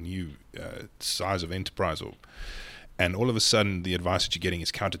size or new size of enterprise, and all of a sudden the advice that you're getting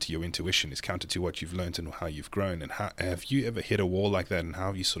is counter to your intuition, is counter to what you've learned and how you've grown. And have you ever hit a wall like that, and how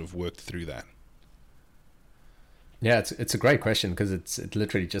have you sort of worked through that? Yeah, it's a great question, because it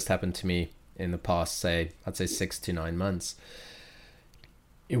literally just happened to me in the past, I'd say 6 to 9 months.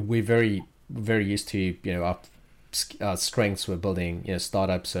 We're very, very used to, our strengths were building,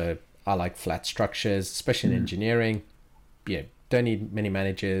 startups. So I like flat structures, especially in engineering. Don't need many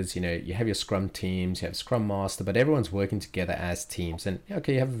managers. You have your Scrum teams, you have Scrum Master, but everyone's working together as teams. And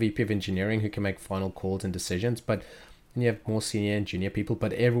okay, you have a VP of engineering who can make final calls and decisions, but and you have more senior and junior people,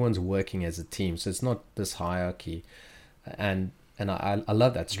 but everyone's working as a team. So it's not this hierarchy. And I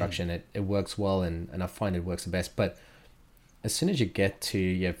love that structure, and it works well, and I find it works the best. But as soon as you get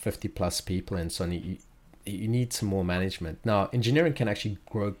to 50 plus people and so on, you need some more management. Now, engineering can actually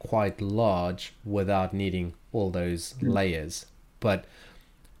grow quite large without needing all those layers. But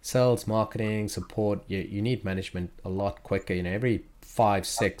sales, marketing, support, you need management a lot quicker. Every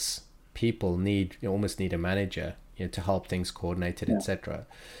 5-6 people almost need a manager to help things coordinated, etc.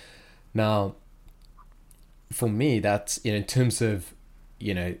 Now, for me, that's in terms of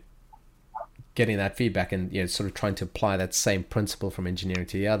getting that feedback and sort of trying to apply that same principle from engineering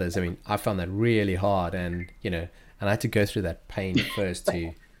to the others. I mean, I found that really hard, and and I had to go through that pain first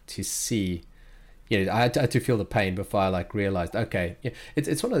to see. I had to feel the pain before I realized, okay,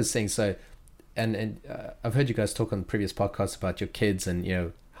 it's one of those things. So, and I've heard you guys talk on previous podcasts about your kids and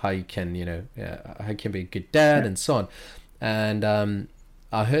how you can how you can be a good dad and so on. And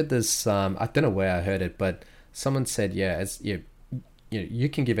I heard this. I don't know where I heard it, but someone said, as you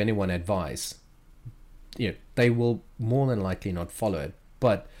can give anyone advice, they will more than likely not follow it.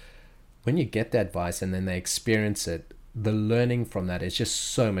 But when you get the advice and then they experience it, the learning from that is just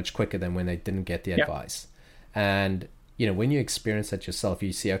so much quicker than when they didn't get the advice. And when you experience that yourself,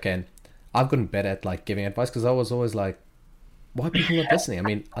 you see, okay, and I've gotten better at giving advice, because I was always like, why are people not listening? I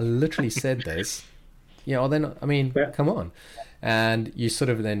mean, I literally said this, then, I mean, come on. And you sort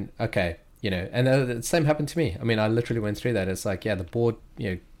of then, okay, and the same happened to me. I mean, I literally went through that. It's like, the board,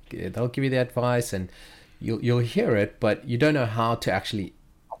 they'll give you the advice and you'll hear it, but you don't know how to actually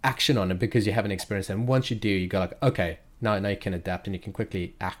action on it because you haven't experienced it. And once you do, you go okay, now you can adapt and you can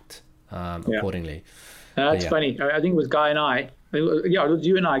quickly act accordingly. That's funny. I think it was Guy and I. It was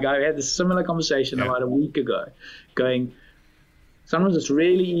you and I, Guy. We had this similar conversation about a week ago, going, sometimes it's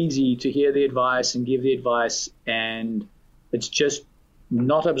really easy to hear the advice and give the advice, and it's just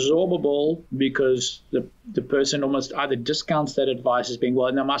not absorbable because the person almost either discounts that advice as being,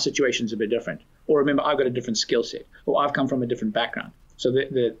 well, no, my situation's a bit different. Or remember, I've got a different skill set, or I've come from a different background. So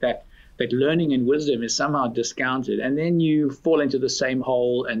that learning and wisdom is somehow discounted. And then you fall into the same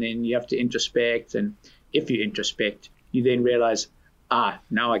hole, and then you have to introspect. And if you introspect, you then realize,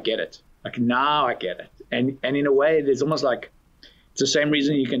 now I get it. Like, now I get it. And in a way, there's almost like, it's the same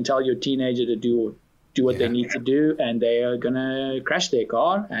reason you can tell your teenager to do what they need to do, and they are going to crash their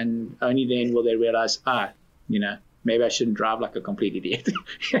car, and only then will they realize, maybe I shouldn't drive like a complete idiot.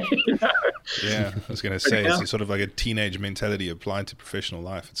 You know? Yeah, I was going to say, it's sort of like a teenage mentality applied to professional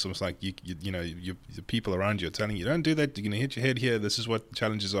life. It's almost like the people around you are telling you, don't do that, you're going to hit your head here, this is what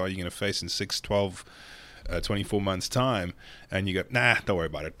challenges are you're going to face in 6, 12, 24 months time, and you go, nah, don't worry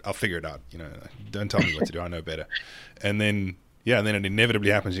about it, I'll figure it out, don't tell me what to do, I know better. And then it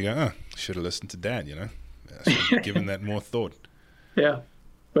inevitably happens, you go, oh, should have listened to Dad, should have given that more thought. Yeah.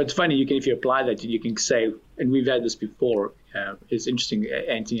 But it's funny, if you apply that, you can say, and we've had this before, it's interesting,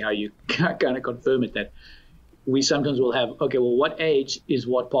 Anthony, how you kind of confirm it, that we sometimes will have, okay, well, what age is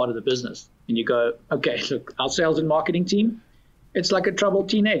what part of the business? And you go, okay, look, our sales and marketing team, it's like a troubled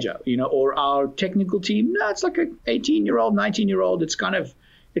teenager, or our technical team, no, it's like an 18-year-old, 19-year-old. It kind of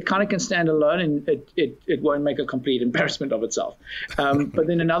can stand alone, and it won't make a complete embarrassment of itself. But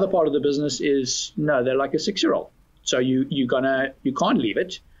then another part of the business is, no, they're like a 6-year-old. So you can't leave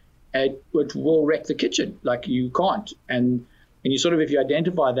it. It will wreck the kitchen. Like, you can't. And you sort of, if you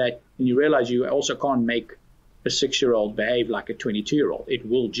identify that and you realize you also can't make a 6-year-old behave like a 22-year-old, it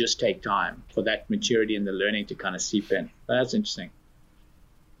will just take time for that maturity and the learning to kind of seep in. That's interesting.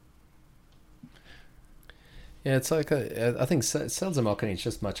 Yeah, it's like I think sales and marketing is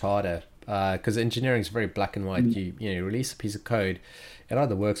just much harder because engineering is very black and white. You release a piece of code, it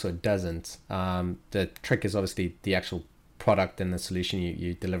either works or it doesn't. The trick is obviously the actual product and the solution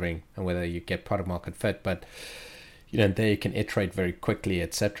you're delivering, and whether you get product market fit. But there you can iterate very quickly,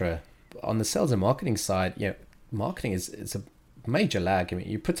 etc. On the sales and marketing side, marketing is a major lag. I mean,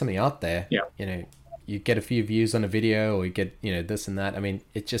 you put something out there, you get a few views on a video, or you get this and that. I mean,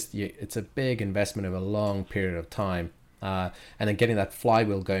 it's a big investment over a long period of time, and then getting that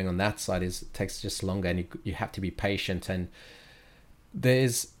flywheel going on that side takes just longer, and you have to be patient. And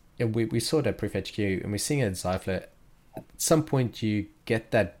we saw it at Proof HQ, and we're seeing it at Ziflow. At some point, you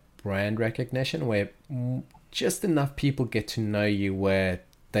get that brand recognition where just enough people get to know you where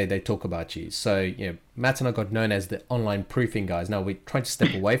they talk about you. So Matt and I got known as the online proofing guys. Now we're trying to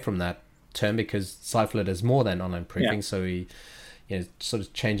step away from that term because Ziflow does more than online proofing, so we sort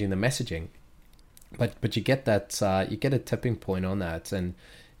of changing the messaging, but you get that you get a tipping point on that. And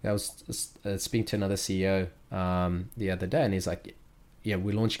I was speaking to another CEO the other day, and he's like,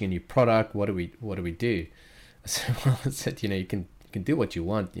 we're launching a new product, what do we do? I said, you can do what you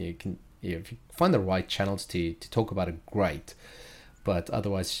want, you can, if you find the right channels to talk about it, great, but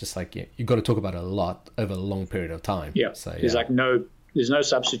otherwise it's just like you've got to talk about it a lot over a long period of time. So there's no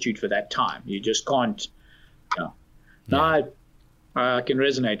substitute for that time. You just can't. I can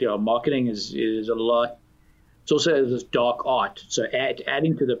resonate. Marketing is a lot. It's also this dark art. So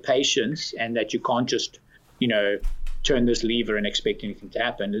adding to the patience, and that you can't just turn this lever and expect anything to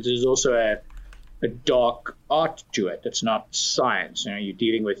happen. There's also a dark art to it. It's not science. You're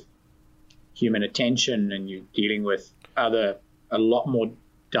dealing with human attention, and you're dealing with a lot more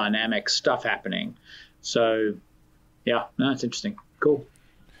dynamic stuff happening. So it's interesting. Cool.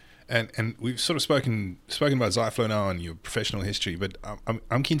 And we've sort of spoken about Ziflow now and your professional history, but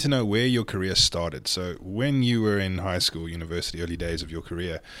I'm keen to know where your career started. So when you were in high school, university, early days of your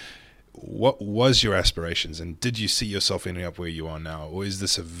career, what was your aspirations, and did you see yourself ending up where you are now, or is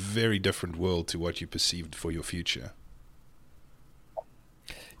this a very different world to what you perceived for your future?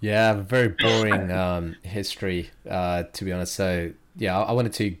 Yeah, very boring history, to be honest. So I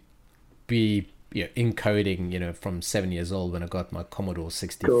wanted to be in coding, from 7 years old when I got my Commodore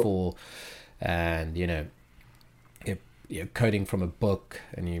 64, cool. And coding from a book,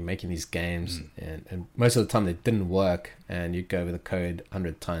 and you're making these games, and most of the time they didn't work, and you'd go over the code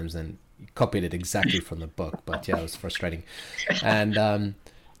 100 times and you copied it exactly from the book. But it was frustrating. And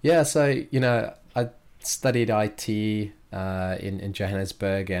so I studied IT in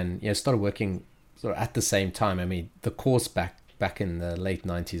Johannesburg, and started working sort of at the same time. I mean, the course back in the late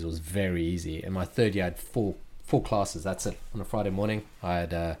 90s was very easy. In my third year, I had four classes. That's it. On a Friday morning, I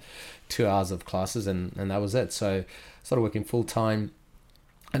had 2 hours of classes, and that was it. So I started working full time.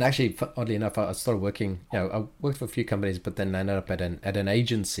 And actually, oddly enough, I started working. I worked for a few companies, but then I ended up at an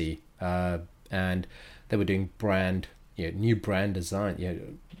agency, and they were doing new brand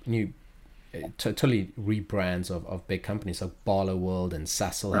design, new. Totally rebrands of big companies like Barlow World and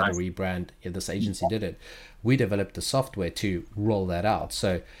Sassel had a rebrand. This agency did it. We developed the software to roll that out,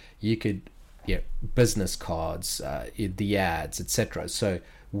 so you could business cards, the ads, etc. So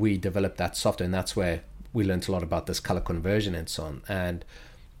we developed that software, and that's where we learned a lot about this color conversion and so on. And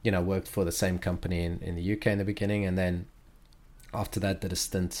worked for the same company in the UK in the beginning, and then After that, did a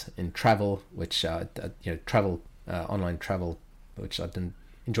stint in travel, which online travel, which I didn't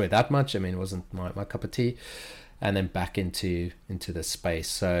enjoy that much. I mean, it wasn't my cup of tea. And then back into the space.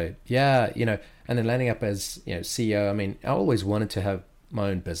 So yeah, and then landing up as CEO. I mean, I always wanted to have my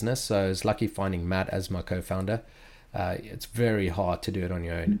own business, so I was lucky finding Matt as my co-founder. It's very hard to do it on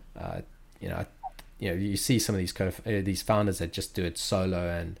your own. You see some of these founders that just do it solo,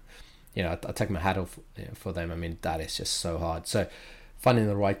 and I take my hat off for them. I mean, that is just so hard. So finding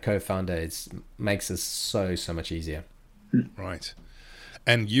the right co-founder makes this so much easier. Right.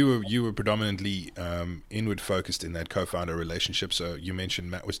 And you were predominantly inward focused in that co-founder relationship. So you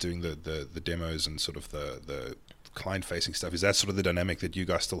mentioned Matt was doing the demos and sort of the client facing stuff. Is that sort of the dynamic that you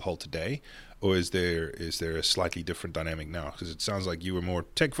guys still hold today, or is there a slightly different dynamic now? Because it sounds like you were more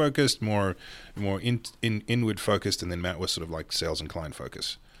tech focused, more inward focused, and then Matt was sort of like sales and client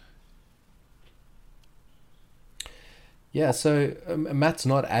focus. Yeah, so Matt's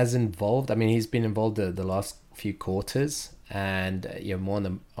not as involved. I mean, he's been involved the last few quarters, and more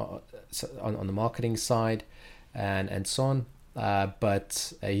on the marketing side and so on.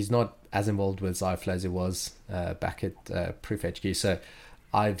 But he's not as involved with Ziflow as he was back at Proof HQ. So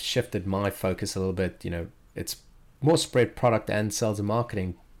I've shifted my focus a little bit. It's more spread product and sales and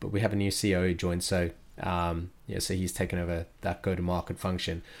marketing, but we have a new CEO who joined. So so he's taken over that go-to-market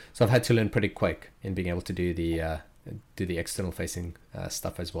function. So I've had to learn pretty quick in being able to do the external facing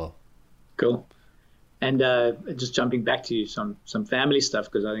stuff as well. Cool. And just jumping back to some family stuff,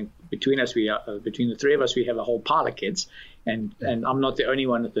 because I think between the three of us, we have a whole pile of kids, and I'm not the only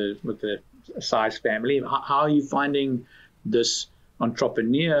one with the size family. How are you finding this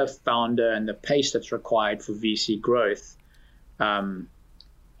entrepreneur founder and the pace that's required for VC growth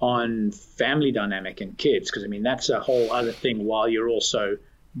on family dynamic and kids? Because I mean, that's a whole other thing. While you're also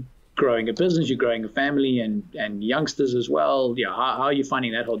growing a business, you're growing a family and youngsters as well. Yeah, how are you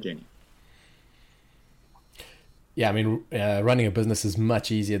finding that whole journey? Yeah, I mean, running a business is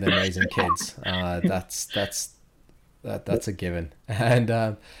much easier than raising kids. That's a given.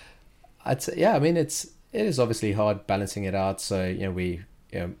 And I'd say, yeah, I mean, it is obviously hard balancing it out. So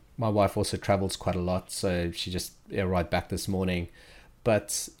my wife also travels quite a lot, so she just arrived back this morning.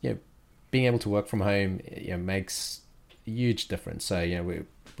 But being able to work from home makes a huge difference. So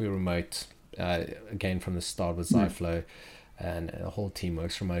we're remote again from the start with Ziflow, and the whole team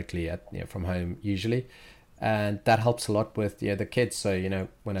works remotely from home usually. And that helps a lot with the kids. So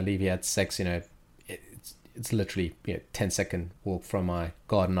when I leave here at 6, it's literally 10-second walk from my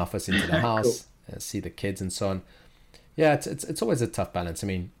garden office into the house, cool. See the kids and so on. Yeah, it's always a tough balance. I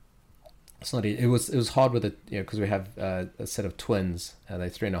mean, it's not. It was hard with it, because we have a set of twins. They're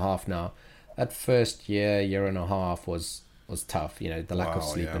 3.5 now. That first year and a half was tough. The lack of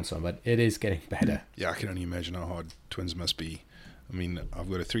sleep and so on. But it is getting better. Yeah, I can only imagine how hard twins must be. I mean,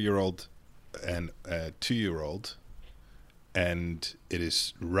 I've got a 3-year-old. And a 2-year-old, and it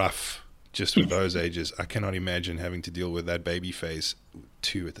is rough just with those ages. I cannot imagine having to deal with that baby phase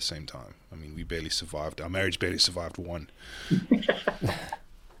 2 at the same time. I mean, we barely survived. Our marriage barely survived 1.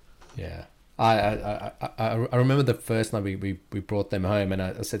 Yeah. I remember the first night we brought them home, and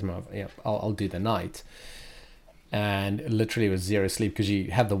I said to my wife, I'll do the night. And literally it was zero sleep, because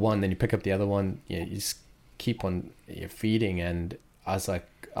you have the one, then you pick up the other one, you just keep on feeding, and I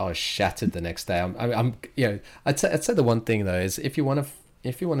was shattered the next day. I'd say the one thing though is if you want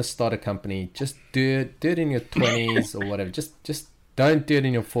to start a company, just do it in your 20s or whatever. Just don't do it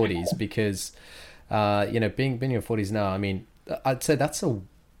in your 40s, because being in your 40s now, I mean, I'd say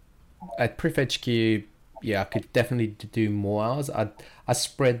at Proof HQ, I could definitely do more hours. I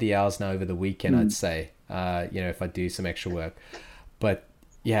spread the hours now over the weekend. I'd say if I do some extra work, but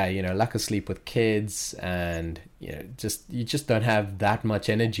lack of sleep with kids, and you just don't have that much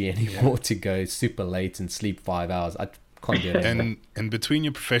energy anymore to go super late and sleep 5 hours. I can't do it anymore. And between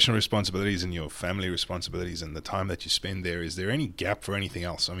your professional responsibilities and your family responsibilities and the time that you spend there, is there any gap for anything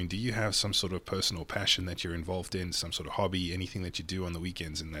else? I mean, do you have some sort of personal passion that you're involved in, some sort of hobby, anything that you do on the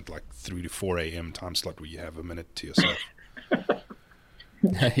weekends in that like 3 to 4 a.m. time slot where you have a minute to yourself?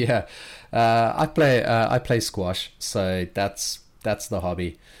 Yeah, I play squash, so that's the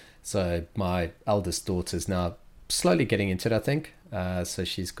hobby. So my eldest daughter's now slowly getting into it, I think. So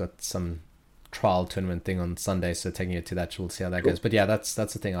she's got some trial tournament thing on Sunday, so taking her to that, we'll see how that goes. But yeah, that's the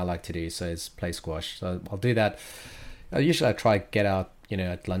thing I like to do, so is play squash. So I'll do that. Usually I try get out,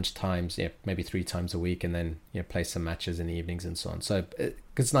 at lunch times, maybe 3 times a week, and then play some matches in the evenings and so on. So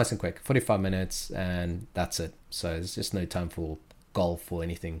it's nice and quick, 45 minutes, and that's it. So there's just no time for golf or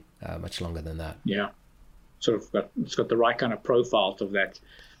anything much longer than that. Yeah. It's got the right kind of profile of that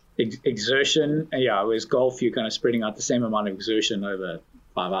exertion. Yeah, whereas golf, you're kind of spreading out the same amount of exertion over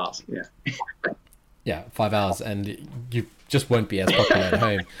 5 hours. Yeah. Yeah, 5 hours, and you just won't be as popular at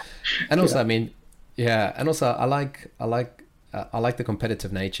home. And also, I mean, yeah, and also I like the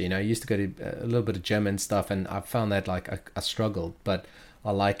competitive nature. You know, I used to go to a little bit of German stuff, and I found that like I struggled, but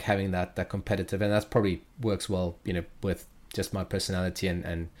I like having that competitive, and that's probably works well, you know, with just my personality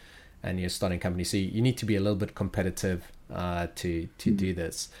and you're starting a company. So you need to be a little bit competitive to do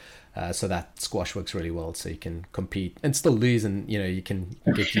this. So that squash works really well. So you can compete and still lose, and you know you can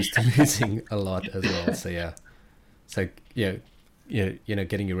get used to losing a lot as well. So yeah, so you know,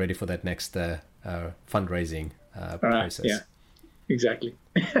 getting you ready for that next fundraising process. Yeah, exactly.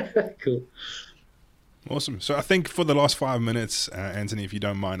 Cool. Awesome. So I think for the last 5 minutes, Anthony, if you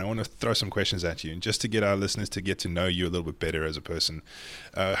don't mind, I want to throw some questions at you, and just to get our listeners to get to know you a little bit better as a person.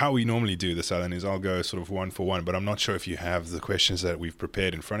 How we normally do this, Alan, is I'll go sort of one for one, but I'm not sure if you have the questions that we've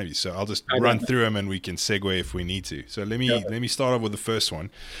prepared in front of you. So I'll just run through them, and we can segue if we need to. So let me start off with the first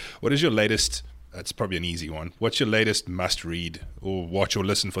one. What is your latest? That's probably an easy one. What's your latest must read or watch or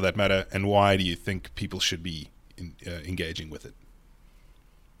listen for that matter, and why do you think people should be engaging with it?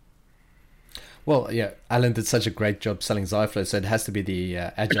 Well, yeah, Alan did such a great job selling Ziflow, so it has to be the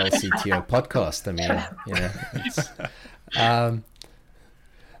Agile CTO podcast. I mean, you know,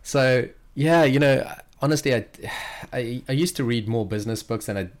 so yeah, you know, honestly, I used to read more business books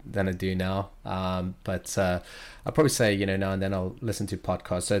than I do now. But I'll probably say, you know, now and then I'll listen to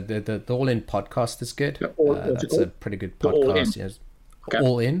podcasts. So the All In podcast is good. That's a pretty good podcast. Yes. Okay.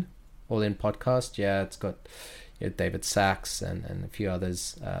 All In podcast. Yeah, it's got David Sachs and a few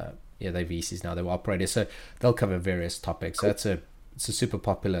others. They're VCs now, they're operators, so they'll cover various topics. So it's a super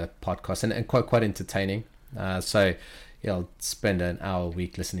popular podcast and quite entertaining. So I'll spend an hour a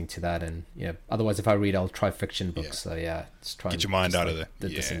week listening to that, and otherwise if I read, I'll try fiction books. So just try get your mind out of there.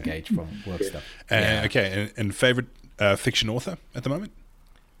 Disengage from work stuff. Okay, and favorite fiction author at the moment?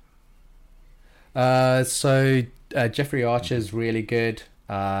 So Jeffrey Archer is really good.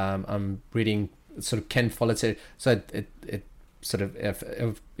 I'm reading sort of Ken Follett. So it sort of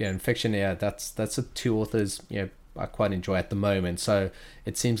in fiction, that's the two authors I quite enjoy at the moment. So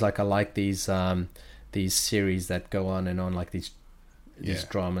it seems like I like these series that go on and on, like these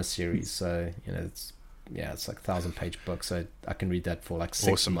drama series. So it's like 1,000-page books, so I can read that for like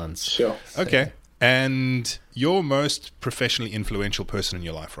 6 months. Sure. So, okay. And your most professionally influential person in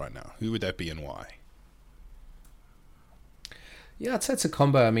your life right now, who would that be and why? Yeah, I'd say it's a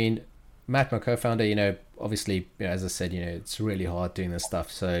combo. I mean, Matt, my co-founder, obviously, as I said, it's really hard doing this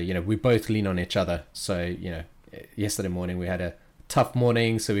stuff. So, we both lean on each other. So, yesterday morning we had a tough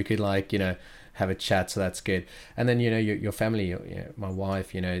morning, so we could have a chat. So that's good. And then, your family, my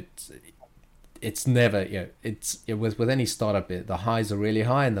wife, it's never, with any startup, the highs are really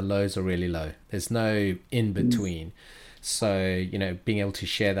high and the lows are really low. There's no in between. So, being able to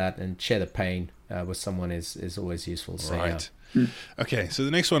share that and share the pain with someone is always useful. So, right. Okay, so the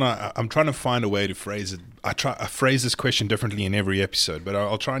next one, I'm trying to find a way to phrase it. I phrase this question differently in every episode, but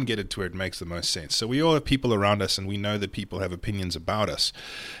I'll try and get it to where it makes the most sense. So we all have people around us, and we know that people have opinions about us.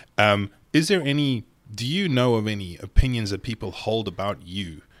 Do you know of any opinions that people hold about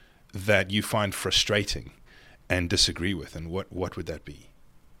you that you find frustrating and disagree with, and what would that be?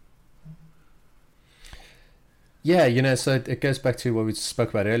 Yeah, so it goes back to what we spoke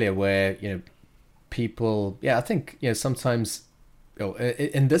about earlier, where, people, I think, sometimes,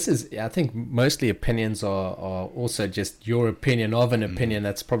 and this is, I think mostly opinions are also just your opinion of an opinion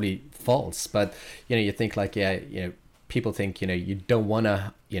that's probably false. But, you think like, people think, you don't want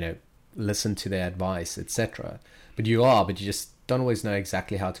to, listen to their advice, etc. But you just don't always know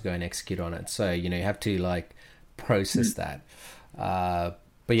exactly how to go and execute on it. So, you have to process that.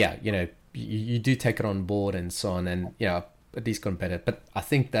 But yeah, you do take it on board and so on, and, at least gotten better. But I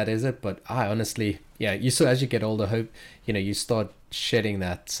think that is it. But I honestly, as you get older, hope, you start shedding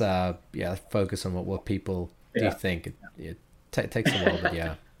that, focus on what people do think. It takes a while, but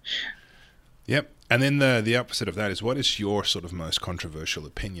yeah. Yep. And then the opposite of that is, what is your sort of most controversial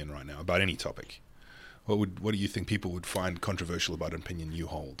opinion right now about any topic? What do you think people would find controversial about an opinion you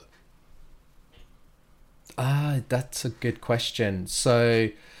hold? That's a good question. So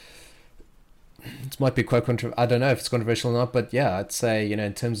it might be quite I don't know if it's controversial or not, but I'd say,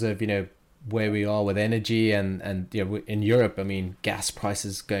 in terms of, where we are with energy and in Europe, I mean, gas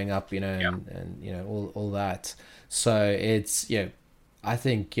prices going up, and all that. So it's, I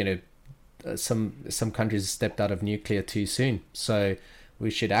think, some countries stepped out of nuclear too soon. So we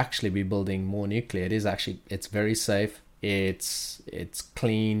should actually be building more nuclear. It's very safe. It's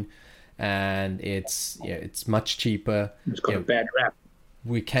clean, and it's much cheaper. It's got a bad rap.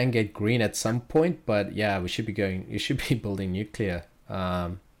 we can get green at some point, but yeah, you should be building nuclear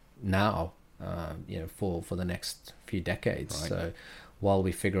now, for the next few decades. Right. So while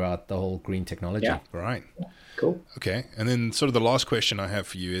we figure out the whole green technology. Yeah. Right. Cool. Okay. And then sort of the last question I have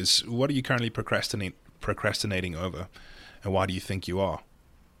for you is, what are you currently procrastinating over, and why do you think you are?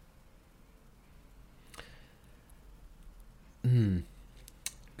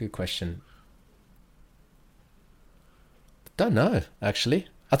 Good question. Don't know, actually.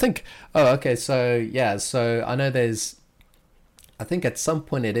 I think, so I know I think at some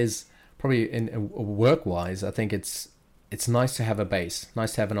point it is probably in work-wise, I think it's nice to have a base,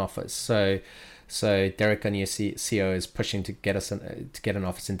 nice to have an office. So Derek, our new CEO, is pushing to get an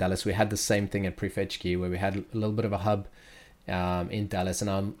office in Dallas. We had the same thing at Proof HQ, where we had a little bit of a hub in Dallas.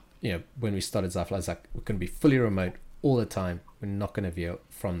 And when we started Ziflow, I was like, we're going to be fully remote all the time. We're not going to veer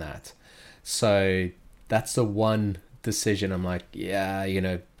from that. So that's the one decision I'm like,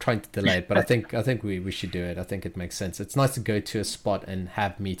 trying to delay it, but I think we should do it. I think it makes sense. It's nice to go to a spot and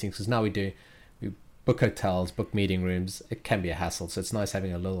have meetings, because now we book hotels, book meeting rooms. It can be a hassle, so it's nice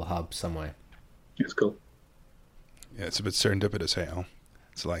having a little hub somewhere. That's cool. Yeah, it's a bit serendipitous, hey Al?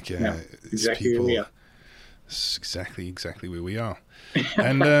 It's like exactly people, where we are. It's exactly where we are.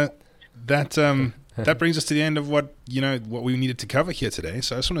 And that brings us to the end of what we needed to cover here today.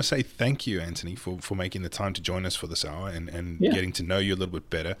 So I just want to say thank you, Anthony, for making the time to join us for this hour and getting to know you a little bit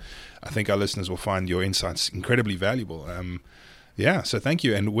better. I think our listeners will find your insights incredibly valuable. So thank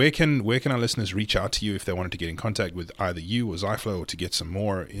you. And where can our listeners reach out to you if they wanted to get in contact with either you or Ziflow, or to get some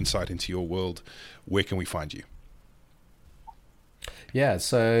more insight into your world? Where can we find you? Yeah,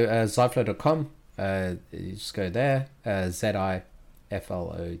 so Ziflow.com. You just go there, ZIFLOW.com,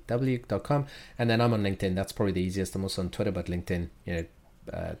 and then I'm on LinkedIn. That's probably the easiest. I'm also on Twitter, but LinkedIn,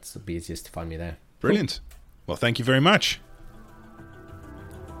 it's the easiest to find me there. Brilliant. Well, thank you very much.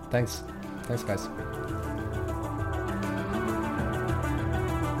 Thanks, guys.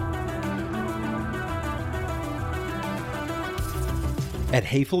 At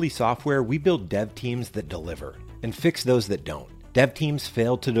Hayfully Software, we build dev teams that deliver and fix those that don't. Dev teams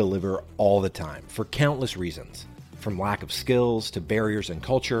fail to deliver all the time for countless reasons, from lack of skills to barriers in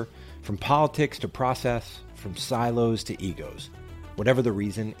culture, from politics to process, from silos to egos. Whatever the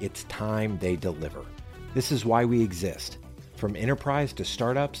reason, it's time they deliver. This is why we exist. From enterprise to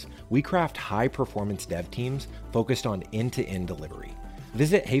startups, we craft high-performance dev teams focused on end-to-end delivery.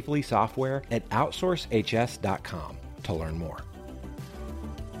 Visit Hayfully Software at outsourcehs.com to learn more.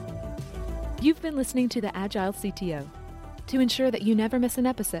 You've been listening to the Agile CTO. To ensure that you never miss an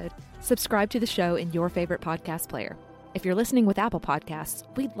episode, subscribe to the show in your favorite podcast player. If you're listening with Apple Podcasts,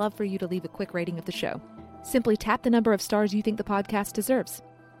 we'd love for you to leave a quick rating of the show. Simply tap the number of stars you think the podcast deserves.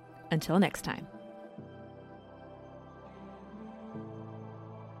 Until next time.